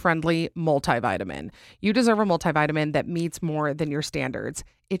skeptic-friendly multivitamin. You deserve a multivitamin that meets more than your standards.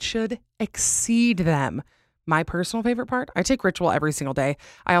 It should exceed them. My personal favorite part, I take Ritual every single day.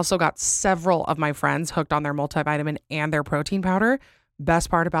 I also got several of my friends hooked on their multivitamin and their protein powder. Best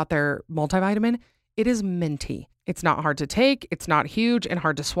part about their multivitamin, It is minty. It's not hard to take, it's not huge and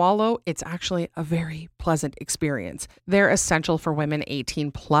hard to swallow. It's actually a very pleasant experience. Their Essential for Women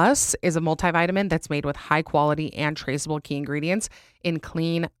 18 Plus is a multivitamin that's made with high quality and traceable key ingredients in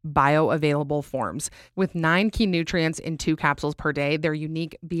clean, bioavailable forms. With 9 key nutrients in 2 capsules per day, their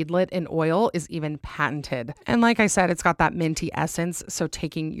unique beadlet and oil is even patented. And like I said, it's got that minty essence, so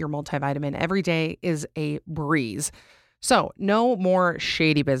taking your multivitamin every day is a breeze. So, no more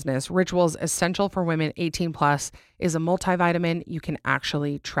shady business. Ritual's Essential for Women 18 Plus is a multivitamin you can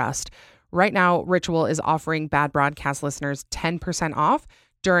actually trust. Right now, Ritual is offering Bad Broadcast listeners 10% off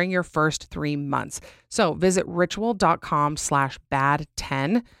during your first 3 months. So, visit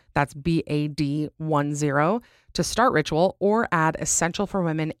ritual.com/bad10, that's BAD10, to start Ritual, or add Essential for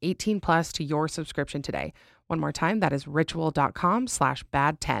Women 18 Plus to your subscription today. One more time, that is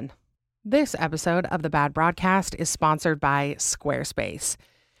ritual.com/bad10. This episode of the Bad Broadcast is sponsored by Squarespace.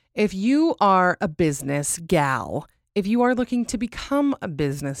 If you are a business gal, if you are looking to become a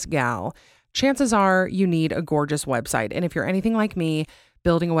business gal, chances are you need a gorgeous website. And if you're anything like me,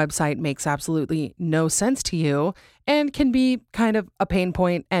 building a website makes absolutely no sense to you and can be kind of a pain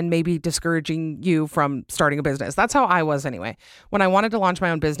point and maybe discouraging you from starting a business. That's how I was anyway. When I wanted to launch my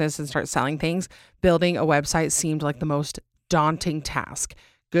own business and start selling things, building a website seemed like the most daunting task.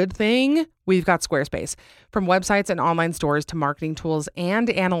 Good thing we've got Squarespace. From websites and online stores to marketing tools and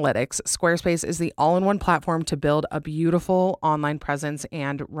analytics, Squarespace is the all-in-one platform to build a beautiful online presence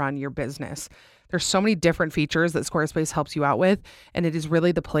and run your business. There's so many different features that Squarespace helps you out with, and it is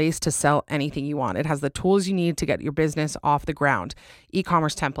really the place to sell anything you want. It has the tools you need to get your business off the ground: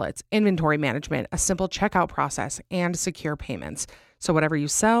 e-commerce templates, inventory management, a simple checkout process, and secure payments. So whatever you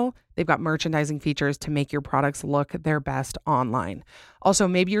sell, they've got merchandising features to make your products look their best online. Also,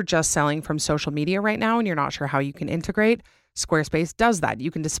 maybe you're just selling from social media right now and you're not sure how you can integrate. Squarespace does that. You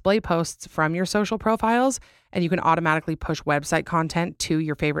can display posts from your social profiles, and you can automatically push website content to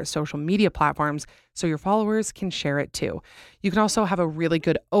your favorite social media platforms so your followers can share it too. You can also have a really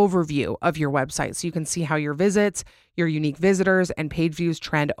good overview of your website so you can see how your visits, your unique visitors, and page views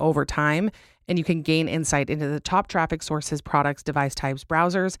trend over time. And you can gain insight into the top traffic sources, products, device types,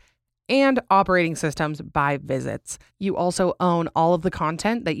 browsers, and operating systems by visits. You also own all of the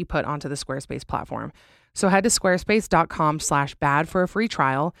content that you put onto the Squarespace platform. So head to squarespace.com/bad for a free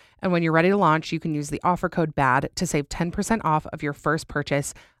trial. And when you're ready to launch, you can use the offer code BAD to save 10% off of your first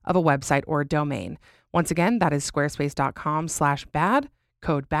purchase of a website or a domain. Once again, that is squarespace.com/bad,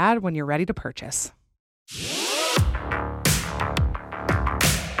 code BAD when you're ready to purchase.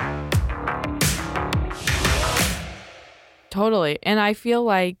 Totally. And I feel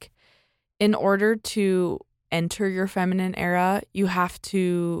like in order to enter your feminine era, you have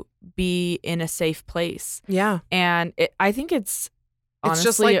to be in a safe place. Yeah. And I think it's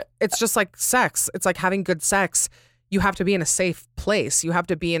honestly, it's just like sex. It's like having good sex. You have to be in a safe place. You have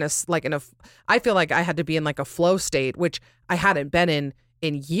to be in I feel like I had to be in like a flow state, which I hadn't been in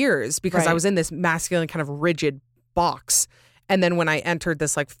years because I was in this masculine kind of rigid box. And then when I entered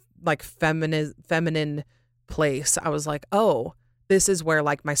this like feminine place, I was like, oh, this is where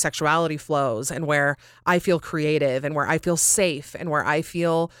like my sexuality flows and where I feel creative and where I feel safe and where I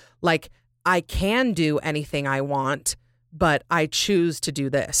feel like I can do anything I want, but I choose to do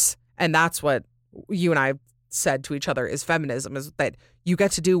this. And that's what you and I said to each other is feminism, is that you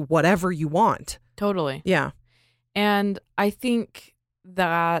get to do whatever you want. Totally. Yeah. And I think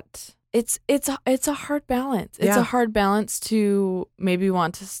that it's a hard balance. It's Yeah. a hard balance to maybe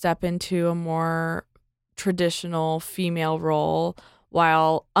want to step into a more traditional female role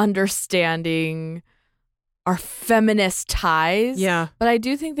while understanding our feminist ties. Yeah. But I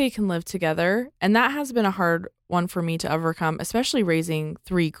do think they can live together. And that has been a hard one for me to overcome, especially raising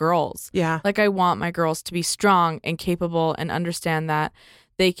 3 girls. Yeah. Like, I want my girls to be strong and capable and understand that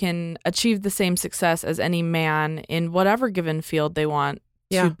they can achieve the same success as any man in whatever given field they want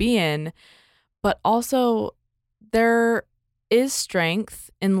Yeah. to be in. But also, there is strength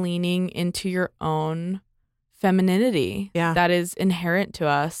in leaning into your own femininity that is inherent to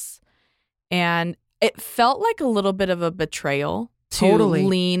us. And it felt like a little bit of a betrayal to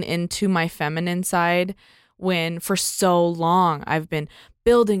lean into my feminine side when for so long I've been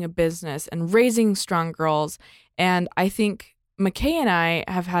building a business and raising strong girls. And I think McKay and I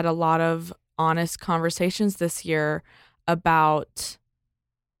have had a lot of honest conversations this year about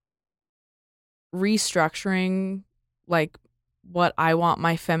restructuring like what I want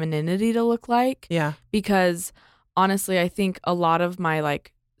my femininity to look like. Yeah. Because honestly, I think a lot of my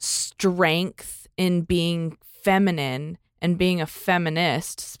like strength in being feminine and being a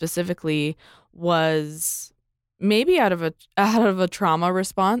feminist specifically was maybe out of a trauma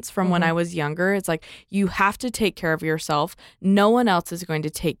response from when I was younger. It's like, you have to take care of yourself. No one else is going to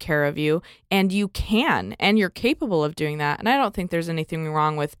take care of you, and you can, and you're capable of doing that. And I don't think there's anything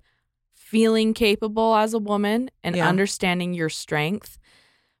wrong with feeling capable as a woman and understanding your strength.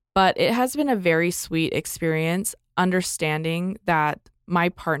 But it has been a very sweet experience understanding that my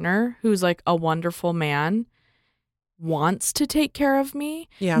partner, who's like a wonderful man, wants to take care of me.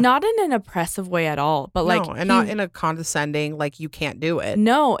 Yeah. Not in an oppressive way at all, but like, no, and not in a condescending, like, you can't do it.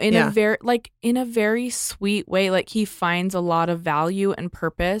 No, in a very sweet way. Like, he finds a lot of value and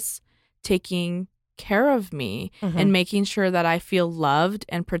purpose taking care of me and making sure that I feel loved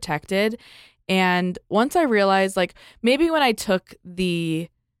and protected. And once I realized, like, maybe when I took the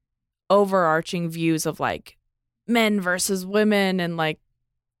overarching views of like men versus women and like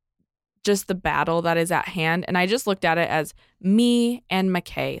just the battle that is at hand, and I just looked at it as me and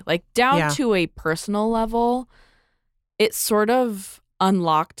McKay, like down to a personal level, it sort of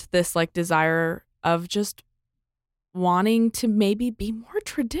unlocked this like desire of just wanting to maybe be more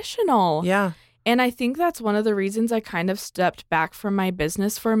traditional. Yeah. And I think that's one of the reasons I kind of stepped back from my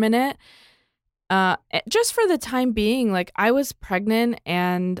business for a minute. Just for the time being. Like, I was pregnant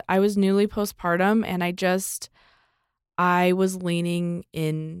and I was newly postpartum, and I was leaning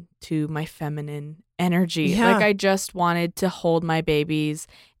into my feminine energy. Yeah. Like, I just wanted to hold my babies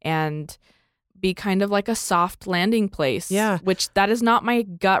and be kind of like a soft landing place. Yeah. Which that is not my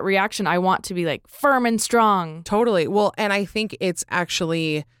gut reaction. I want to be like firm and strong. Totally. Well, and I think it's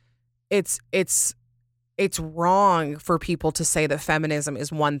actually, it's wrong for people to say that feminism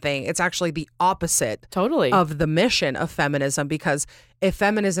is one thing. It's actually the opposite of the mission of feminism, because if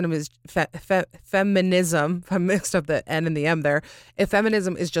feminism is feminism, I mixed up the N and the M there. If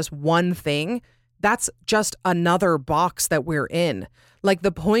feminism is just one thing, that's just another box that we're in. Like,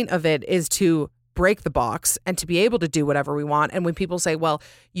 the point of it is to break the box and to be able to do whatever we want. And when people say, well,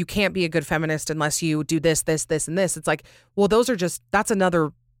 you can't be a good feminist unless you do this, this, this, and this, it's like, well, that's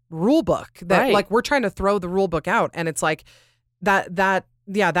another rule book that like, we're trying to throw the rule book out. And it's like that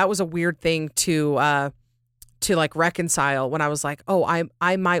was a weird thing to like reconcile when I was like, oh,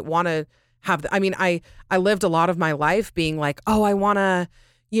 I might want to have I lived a lot of my life being like, oh, I want to,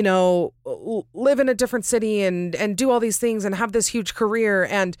 live in a different city and do all these things and have this huge career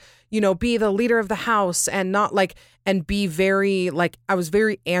and, be the leader of the house and not like, and be very like, I was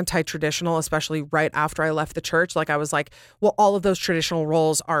very anti-traditional, especially right after I left the church. Like, I was like, well, all of those traditional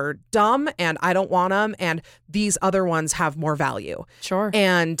roles are dumb and I don't want them. And these other ones have more value. Sure.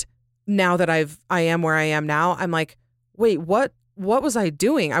 And now that I am where I am now, I'm like, wait, what was I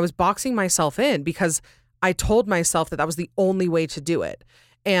doing? I was boxing myself in because I told myself that was the only way to do it.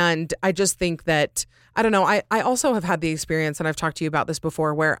 And I just think that, I don't know, I also have had the experience, and I've talked to you about this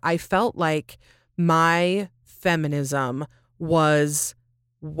before, where I felt like my feminism was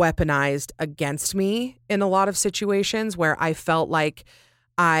weaponized against me in a lot of situations where I felt like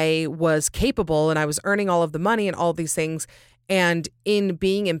I was capable and I was earning all of the money and all these things. And in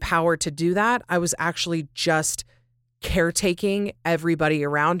being empowered to do that, I was actually just caretaking everybody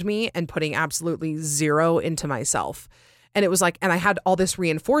around me and putting absolutely zero into myself. And it was like, and I had all this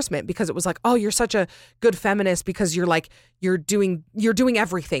reinforcement because it was like, oh, you're such a good feminist because you're like, you're doing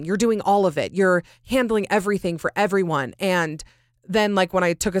everything. You're doing all of it. You're handling everything for everyone. And then like when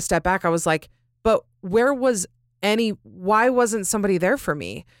I took a step back, I was like, but why wasn't somebody there for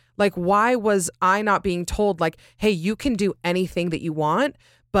me? Like, why was I not being told like, hey, you can do anything that you want,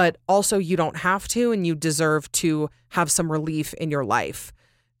 but also you don't have to, and you deserve to have some relief in your life.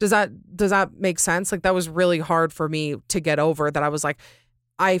 Does that make sense? Like, that was really hard for me to get over, that I was like,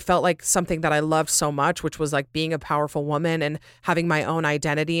 I felt like something that I loved so much, which was like being a powerful woman and having my own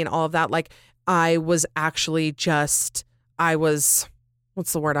identity and all of that. Like, I was actually what's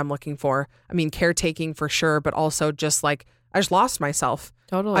the word I'm looking for? I mean, caretaking for sure, but also just like, I just lost myself.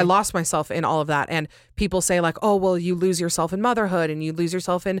 Totally. I lost myself in all of that. And people say like, oh, well, you lose yourself in motherhood and you lose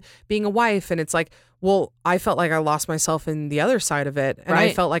yourself in being a wife. And it's like, well, I felt like I lost myself in the other side of it. And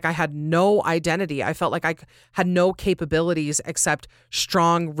I felt like I had no identity. I felt like I had no capabilities except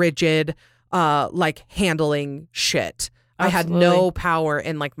strong, rigid, like handling shit. Absolutely. I had no power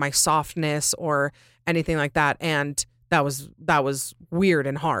in like my softness or anything like that. And that was weird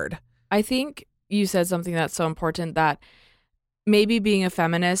and hard. I think you said something that's so important, that maybe being a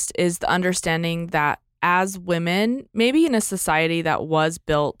feminist is the understanding that as women, maybe in a society that was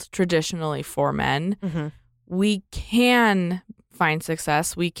built traditionally for men, we can find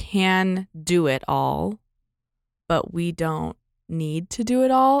success. We can do it all, but we don't need to do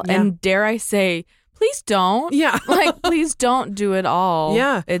it all. Yeah. And dare I say, please don't. Yeah. Like, please don't do it all.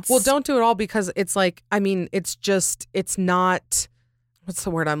 Yeah. It's Well, don't do it all because it's like, I mean, it's not, what's the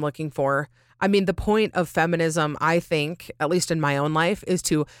word I'm looking for? I mean, the point of feminism, I think, at least in my own life, is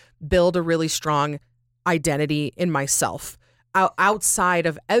to build a really strong identity in myself outside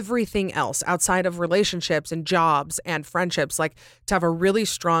of everything else, outside of relationships and jobs and friendships, like to have a really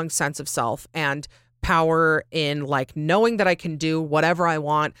strong sense of self and power in like knowing that I can do whatever I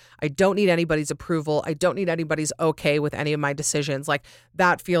want. I don't need anybody's approval. I don't need anybody's okay with any of my decisions. Like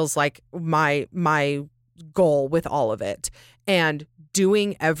that feels like my goal with all of it. And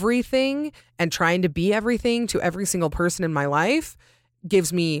doing everything and trying to be everything to every single person in my life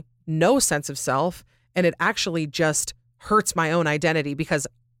gives me no sense of self. And it actually just hurts my own identity because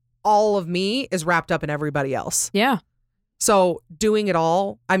all of me is wrapped up in everybody else. Yeah. So doing it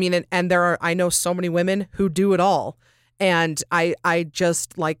all, I mean, and I know so many women who do it all. And I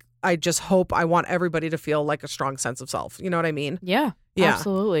just hope, I want everybody to feel like a strong sense of self. You know what I mean? Yeah. Yeah.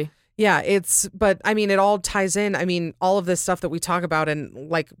 Absolutely. Yeah, but I mean, it all ties in. I mean, all of this stuff that we talk about,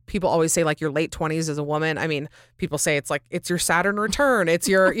 and like people always say, like your late 20s as a woman. I mean, people say it's like, it's your Saturn return. It's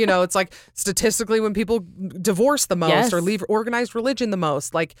your, it's like statistically when people divorce the most Yes. or leave organized religion the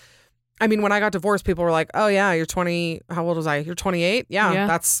most. Like, I mean, when I got divorced, people were like, oh yeah, you're 20. How old was I? You're 28. Yeah.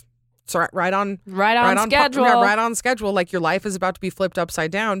 That's right on schedule. Right on schedule. Like your life is about to be flipped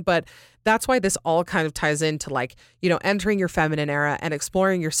upside down. But that's why this all kind of ties into like, entering your feminine era and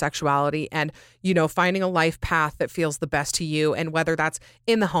exploring your sexuality and, finding a life path that feels the best to you. And whether that's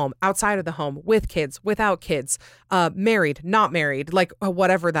in the home, outside of the home, with kids, without kids, married, not married, like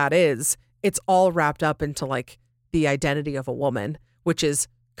whatever that is, it's all wrapped up into like the identity of a woman, which is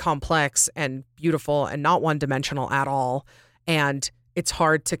complex and beautiful and not one dimensional at all. And it's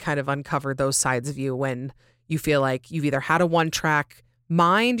hard to kind of uncover those sides of you when you feel like you've either had a one-track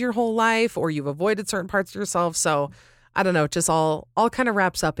mind your whole life or you've avoided certain parts of yourself. So I don't know, just all kind of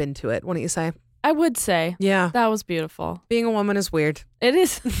wraps up into it. Wouldn't you say? I would say. Yeah. That was beautiful. Being a woman is weird. It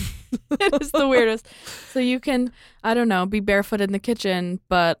is. It is the weirdest. So you can, I don't know, be barefoot in the kitchen,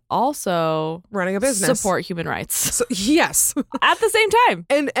 but also running a business, support human rights. So, yes. At the same time.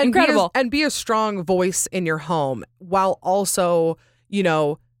 And incredible. Be a strong voice in your home while also,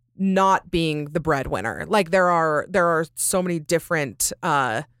 not being the breadwinner. Like there are so many different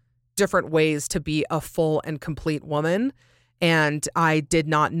ways to be a full and complete woman. And I did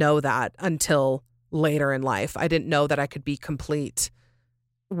not know that until later in life. I didn't know that I could be complete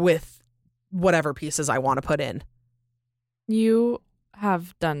with whatever pieces I want to put in. You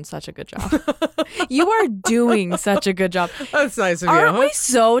have done such a good job. You are doing such a good job. That's nice of you. Aren't we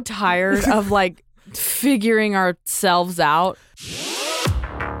so tired of like figuring ourselves out?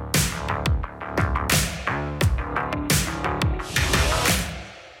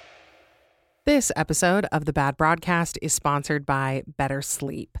 This episode of The Bad Broadcast is sponsored by Better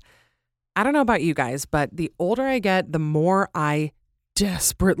Sleep. I don't know about you guys, but the older I get, the more I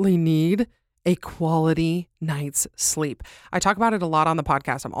desperately need a quality night's sleep. I talk about it a lot on the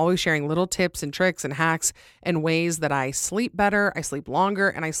podcast. I'm always sharing little tips and tricks and hacks and ways that I sleep better, I sleep longer,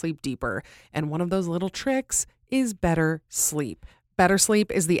 and I sleep deeper. And one of those little tricks is Better Sleep. Better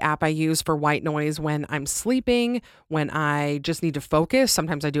Sleep is the app I use for white noise when I'm sleeping, when I just need to focus.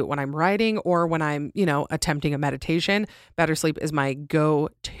 Sometimes I do it when I'm writing or when I'm, attempting a meditation. Better Sleep is my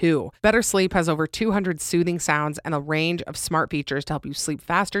go-to. Better Sleep has over 200 soothing sounds and a range of smart features to help you sleep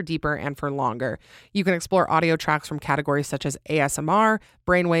faster, deeper, and for longer. You can explore audio tracks from categories such as ASMR,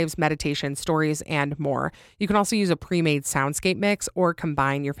 brainwaves, meditation, stories, and more. You can also use a pre-made soundscape mix or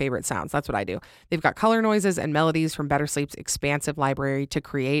combine your favorite sounds. That's what I do. They've got color noises and melodies from Better Sleep's expansive library to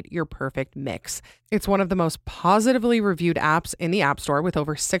create your perfect mix. It's one of the most positively reviewed apps in the App Store with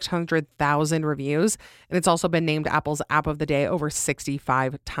over 600,000 reviews, and it's also been named Apple's App of the Day over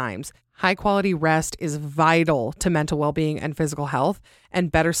 65 times. High quality rest is vital to mental well-being and physical health,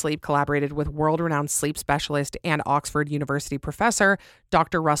 and Better Sleep collaborated with world-renowned sleep specialist and Oxford University professor,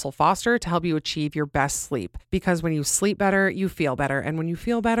 Dr. Russell Foster, to help you achieve your best sleep. Because when you sleep better, you feel better, and when you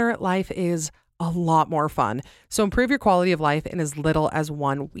feel better, life is a lot more fun. So improve your quality of life in as little as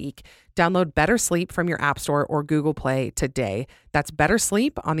 1 week. Download Better Sleep from your App Store or Google Play today. That's Better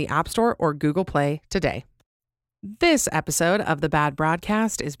Sleep on the App Store or Google Play today. This episode of The Bad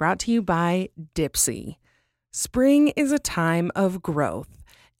Broadcast is brought to you by Dipsea. Spring is a time of growth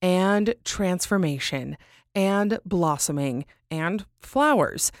and transformation and blossoming and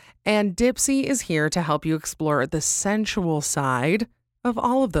flowers. And Dipsea is here to help you explore the sensual side of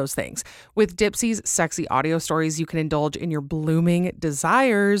all of those things. With Dipsy's sexy audio stories, you can indulge in your blooming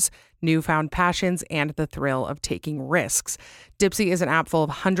desires, newfound passions, and the thrill of taking risks. Dipsy is an app full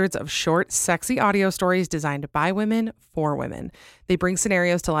of hundreds of short, sexy audio stories designed by women for women. They bring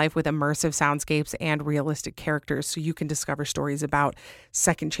scenarios to life with immersive soundscapes and realistic characters, so you can discover stories about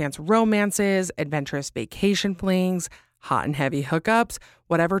second chance romances, adventurous vacation flings, hot and heavy hookups,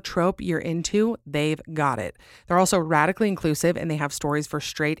 whatever trope you're into, they've got it. They're also radically inclusive, and they have stories for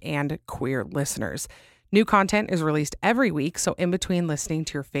straight and queer listeners. New content is released every week, so in between listening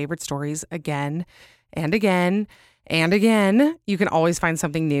to your favorite stories again and again and again, you can always find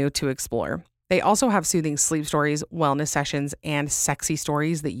something new to explore. They also have soothing sleep stories, wellness sessions, and sexy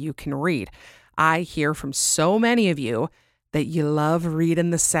stories that you can read. I hear from so many of you that you love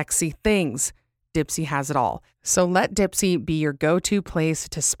reading the sexy things. Dipsy has it all. So let Dipsy be your go-to place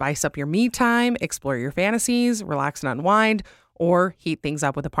to spice up your me time, explore your fantasies, relax and unwind, or heat things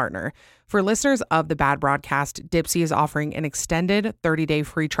up with a partner. For listeners of the Bad Broadcast, Dipsy is offering an extended 30-day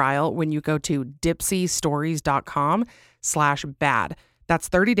free trial when you go to dipsystories.com/bad. That's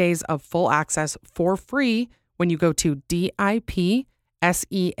 30 days of full access for free when you go to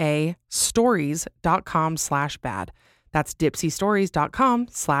dipseastories.com/bad. That's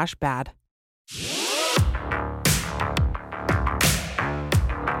dipsystories.com/bad.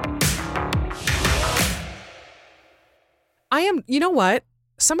 You know what?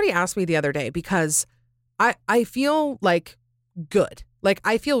 Somebody asked me the other day because I feel like good. Like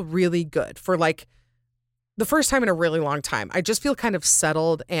I feel really good for like the first time in a really long time. I just feel kind of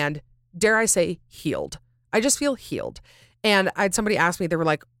settled and, dare I say, healed. I just feel healed. And I had somebody ask me, they were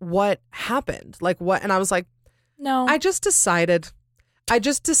like, what happened? Like what? And I was like, No. I just decided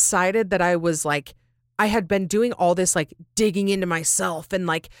that I was like, I had been doing all this like digging into myself and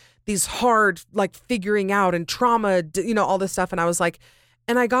like these hard like figuring out and trauma, you know, all this stuff. And I was like,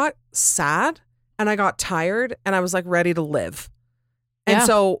 and I got sad and I got tired and I was like ready to live. And Yeah.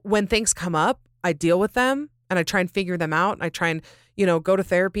 so when things come up, I deal with them and I try and figure them out. And I try and, you know, go to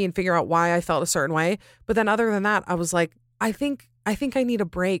therapy and figure out why I felt a certain way. But then other than that, I was like, I think I need a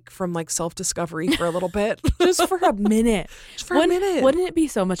break from like self-discovery for a little bit. Just for a minute. Just for a minute. Wouldn't it be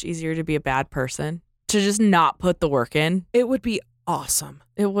so much easier to be a bad person? To just not put the work in? It would be awesome.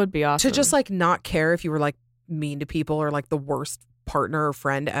 It would be awesome. To just like not care if you were like mean to people or like the worst partner or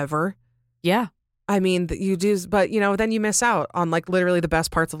friend ever. Yeah. I mean, you do, but you know, then you miss out on like literally the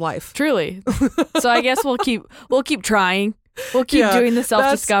best parts of life. Truly. So I guess we'll keep trying. We'll keep doing the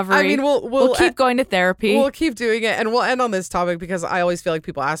self-discovery. I mean, we'll keep going to therapy. We'll keep doing it. And we'll end on this topic because I always feel like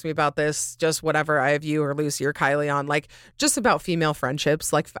people ask me about this, just whatever I have you or Lucy or Kylie on, like just about female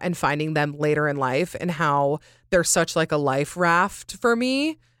friendships, like, and finding them later in life and how they're such like a life raft for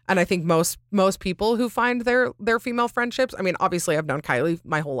me. And I think most people who find their female friendships, I mean, obviously I've known Kylie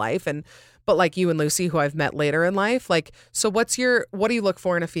my whole life, but like you and Lucy, who I've met later in life, like, so what do you look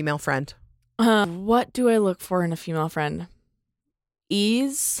for in a female friend? What do I look for in a female friend?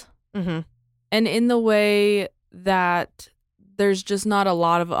 Ease. Mm-hmm. And in the way that there's just not a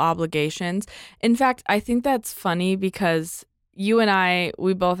lot of obligations. In fact, I think that's funny because you and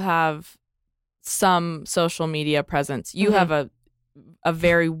we both have some social media presence. You have a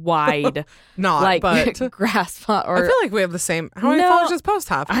very wide but grasp on, I feel like we have the same. How many followers does Post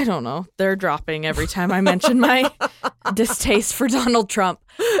have? I don't know. They're dropping every time I mention my distaste for Donald Trump.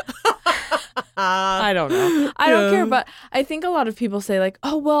 I don't know. I don't care, but I think a lot of people say like,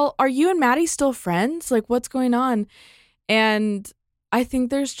 "Oh, well, are you and Maddie still friends? Like, what's going on?" And I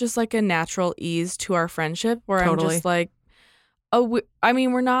think there's just like a natural ease to our friendship where I'm just like, "Oh,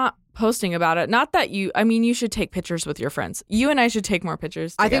 we're not posting about it. Not that you should take pictures with your friends. You and I should take more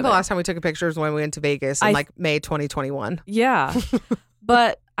pictures together." I think the last time we took a picture was when we went to Vegas in like May 2021. Yeah.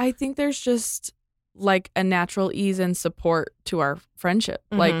 But I think there's just like a natural ease and support to our friendship.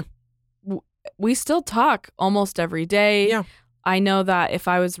 Mm-hmm. Like we still talk almost every day. Yeah. I know that if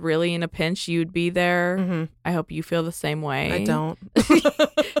I was really in a pinch, you'd be there. Mm-hmm. I hope you feel the same way. I don't.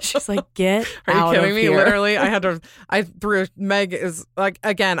 She's like, get Are out you kidding of me? here. Literally, I threw Meg is like,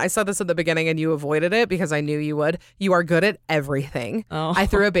 again, I said this at the beginning and you avoided it because I knew you would. You are good at everything. Oh. I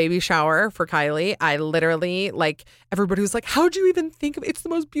threw a baby shower for Kylie. I literally, like, everybody was like, how'd you even think of it? It's the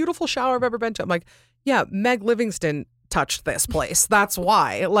most beautiful shower I've ever been to. I'm like, yeah, Meg Livingston touched this place. That's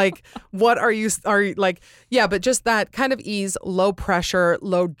why. Like, what are you like, yeah, but just that kind of ease, low pressure,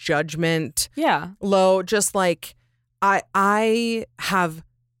 low judgment. Yeah. Low, just like, I have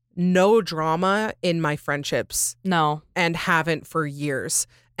no drama in my friendships. No. And haven't for years.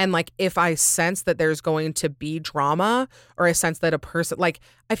 And like, if I sense that there's going to be drama, or I sense that a person, like,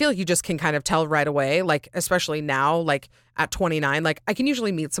 I feel like you just can kind of tell right away, like, especially now, like at 29, like I can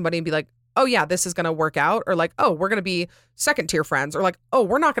usually meet somebody and be like, oh yeah, this is going to work out. Or like, oh, we're going to be second tier friends. Or like, oh,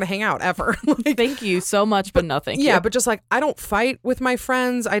 we're not going to hang out ever. Like, thank you so much, but no thank you. Yeah, but just like, I don't fight with my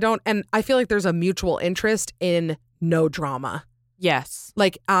friends. And I feel like there's a mutual interest in no drama. Yes.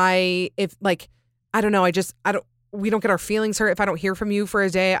 Like I don't know. We don't get our feelings hurt. If I don't hear from you for a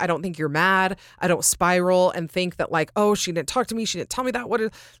day, I don't think you're mad. I don't spiral and think that like, oh, she didn't talk to me. She didn't tell me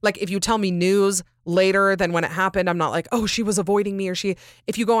that. Like if you tell me news later than when it happened, I'm not like, oh, she was avoiding me,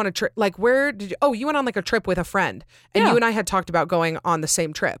 if you go on a trip, like you went on like a trip with a friend and you and I had talked about going on the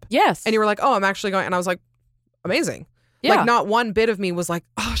same trip. Yes. And you were like, oh, I'm actually going. And I was like, amazing. Yeah. Like not one bit of me was like,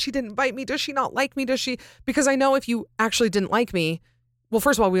 oh, she didn't bite me. Does she not like me? Does she? Because I know if you actually didn't like me, well,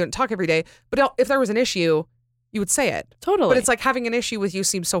 first of all, we wouldn't talk every day. But if there was an issue, you would say it. Totally. But it's like having an issue with you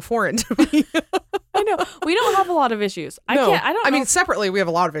seems so foreign to me. I know. We don't have a lot of issues. I mean, separately, we have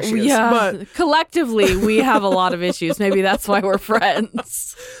a lot of issues. Yeah. But collectively, we have a lot of issues. Maybe that's why we're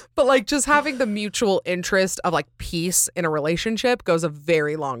friends. But like just having the mutual interest of like peace in a relationship goes a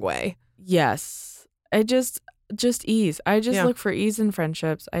very long way. Yes. I just ease. I just look for ease in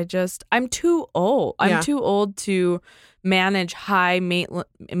friendships. I'm too old. I'm too old to manage high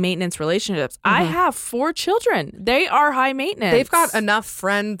maintenance relationships. I have 4 children. They are high maintenance. They've got enough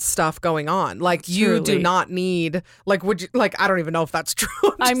friend stuff going on. Like you do not need, like, would you, like, I don't even know if that's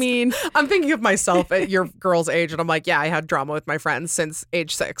true. I mean, I'm thinking of myself at your girl's age and I'm like, yeah, I had drama with my friends since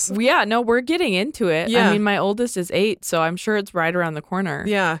age 6. Yeah, no, we're getting into it. Yeah. I mean, my oldest is 8, so I'm sure it's right around the corner.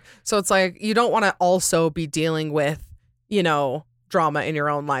 Yeah. So it's like, you don't want to also be dealing with, drama in your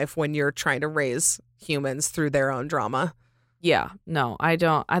own life when you're trying to raise humans through their own drama. Yeah, no, I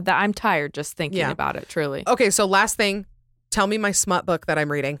don't. I'm tired just thinking about it, truly. Okay, so last thing, tell me my smut book that I'm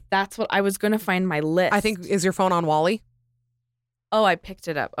reading. That's what I was going to find my list. I think, is your phone on Wally? Oh, I picked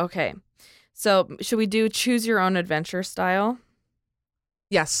it up. Okay. So should we do choose your own adventure style?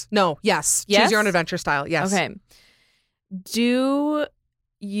 Yes. No, yes. Choose your own adventure style. Yes. Okay. Do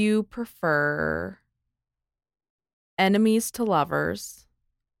you prefer enemies to lovers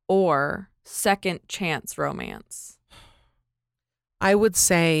or second chance romance? I would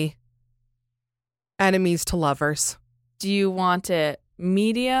say enemies to lovers. Do you want it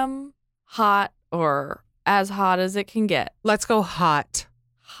medium, hot, or as hot as it can get? Let's go hot.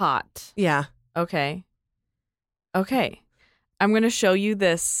 Hot. Yeah. Okay. I'm going to show you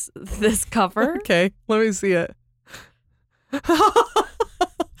this cover. Okay. Let me see it.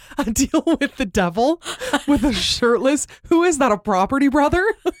 A deal with the devil with a shirtless. Who is that? A property brother?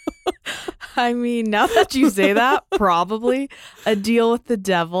 I mean, now that you say that, probably a deal with the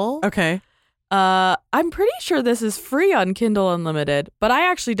devil. Okay. I'm pretty sure this is free on Kindle Unlimited, but I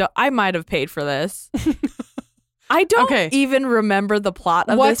actually don't. I might have paid for this. I don't even remember the plot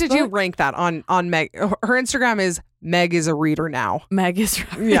of this. What did you rank that on Meg? Her Instagram is Meg is a reader now. Meg is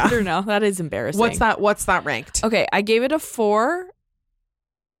a reader now. That is embarrassing. What's that ranked? Okay, I gave it a 4.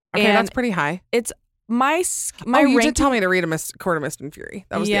 Okay, that's pretty high. It's my you ranking. did tell me to read Court of Mist and Fury.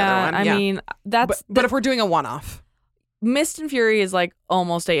 That was the other one. I mean, that's. But if we're doing a one-off, Mist and Fury is like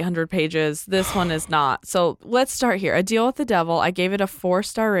almost 800 pages. This one is not. So let's start here. A Deal with the Devil. I gave it a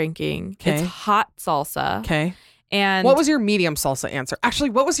 4-star ranking. Okay. It's hot salsa. Okay. And what was your medium salsa answer? Actually,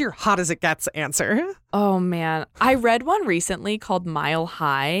 what was your hot as it gets answer? Oh man, I read one recently called Mile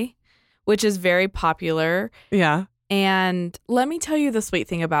High, which is very popular. Yeah. And let me tell you the sweet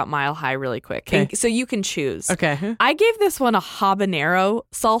thing about Mile High really quick. Okay. So you can choose. Okay. I gave this one a habanero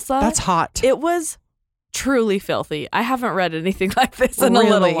salsa. That's hot. It was truly filthy. I haven't read anything like this in a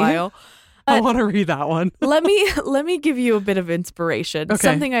little while. I want to read that one. let me give you a bit of inspiration. Okay.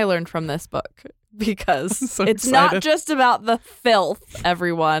 Something I learned from this book, because so it's excited. not just about the filth,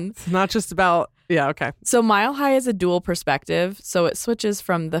 everyone. It's not just about, yeah, okay. So Mile High is a dual perspective. So it switches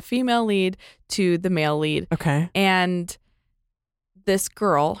from the female lead to the male lead. Okay. And this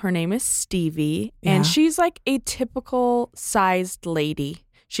girl, her name is Stevie, Yeah. and she's like a typical sized lady.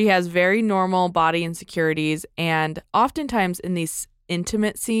 She has very normal body insecurities, and oftentimes in these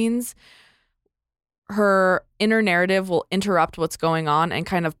intimate scenes, her inner narrative will interrupt what's going on and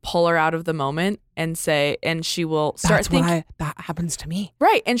kind of pull her out of the moment and she will start thinking. That happens to me.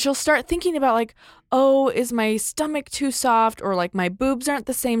 Right. And she'll start thinking about like, oh, is my stomach too soft? Or like my boobs aren't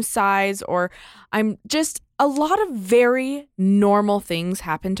the same size? Or I'm just, a lot of very normal things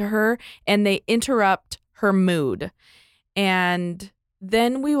happen to her and they interrupt her mood. And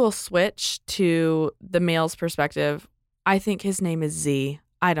then we will switch to the male's perspective. I think his name is Z.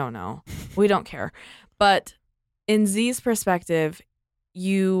 I don't know. We don't care. But in Z's perspective,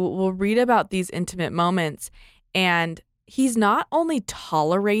 you will read about these intimate moments, and he's not only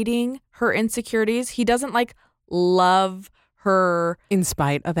tolerating her insecurities, he doesn't like love her in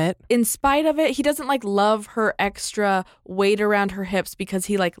spite of it. He doesn't like love her extra weight around her hips because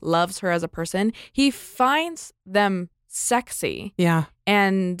he like loves her as a person. He finds them sexy. Yeah.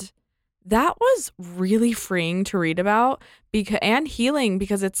 And that was really freeing to read about and healing,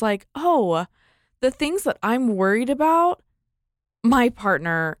 because it's like, oh, the things that I'm worried about, my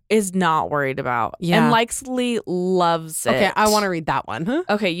partner is not worried about. Yeah. And likely loves it. Okay, I want to read that one.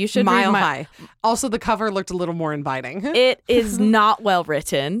 Okay, you should Mile read High. Also, the cover looked a little more inviting. It is not well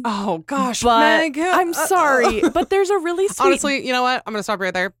written. Oh, gosh, but Meg. I'm sorry, but there's a really sweet... Honestly, you know what? I'm going to stop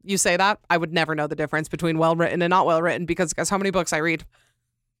right there. You say that, I would never know the difference between well-written and not well-written, because guess how many books I read?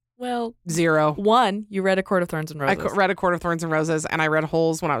 Well, 0. 1, you read A Court of Thorns and Roses. I read A Court of Thorns and Roses, and I read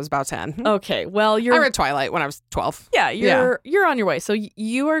Holes when I was about 10. Okay, well, I read Twilight when I was 12. Yeah, you're on your way. So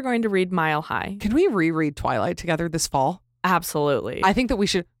you are going to read Mile High. Can we reread Twilight together this fall? Absolutely. I think that we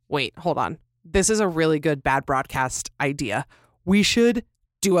should... Wait, hold on. This is a really good bad broadcast idea. We should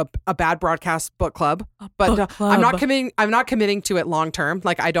do a bad broadcast book club. But club. I'm not committing to it long term.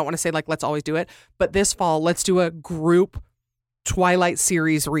 Like, I don't want to say, like, let's always do it. But this fall, let's do a group Twilight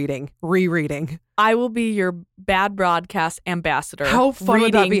series rereading. I will be your bad broadcast ambassador. How fun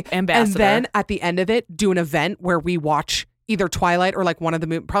would that be? Ambassador. And then at the end of it, do an event where we watch either Twilight or like one of the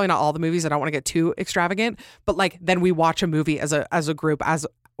movies, probably not all the movies. I don't want to get too extravagant, but like then we watch a movie as a group, as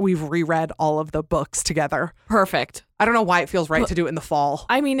we've reread all of the books together. Perfect. I don't know why it feels right to do it in the fall.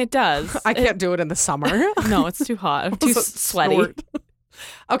 I mean, it does. I can't do it in the summer. No, it's too hot. Too sweaty.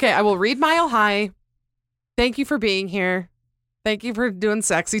 Okay, I will read Mile High. Thank you for being here. Thank you for doing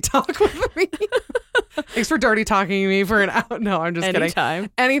sexy talk with me. Thanks for dirty talking me for an hour. No, I'm just Anytime.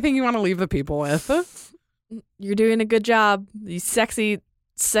 kidding. Anything you want to leave the people with? You're doing a good job. These sexy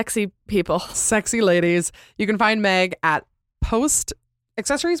people. Sexy ladies. You can find Meg at Post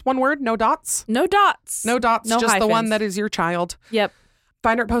Accessories. One word, no dots. No dots. No dots. No just hyphens. the one that is your child. Yep.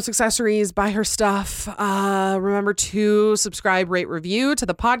 Find her at Post Accessories. Buy her stuff. Remember to subscribe, rate, review to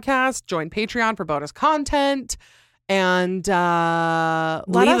the podcast. Join Patreon for bonus content. And leave a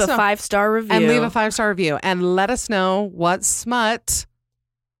 5-star review. And leave a 5-star review. And let us know what smut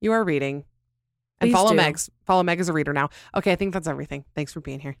you are reading. And Please follow do. Meg. Follow Meg as a reader now. Okay, I think that's everything. Thanks for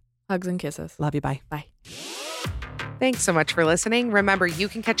being here. Hugs and kisses. Love you. Bye. Bye. Thanks so much for listening. Remember, you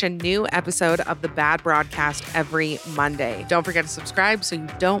can catch a new episode of The Bad Broadcast every Monday. Don't forget to subscribe so you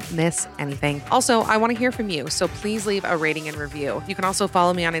don't miss anything. Also, I want to hear from you, so please leave a rating and review. You can also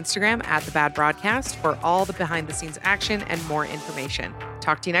follow me on Instagram at The Bad Broadcast for all the behind-the-scenes action and more information.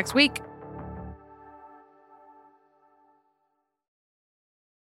 Talk to you next week.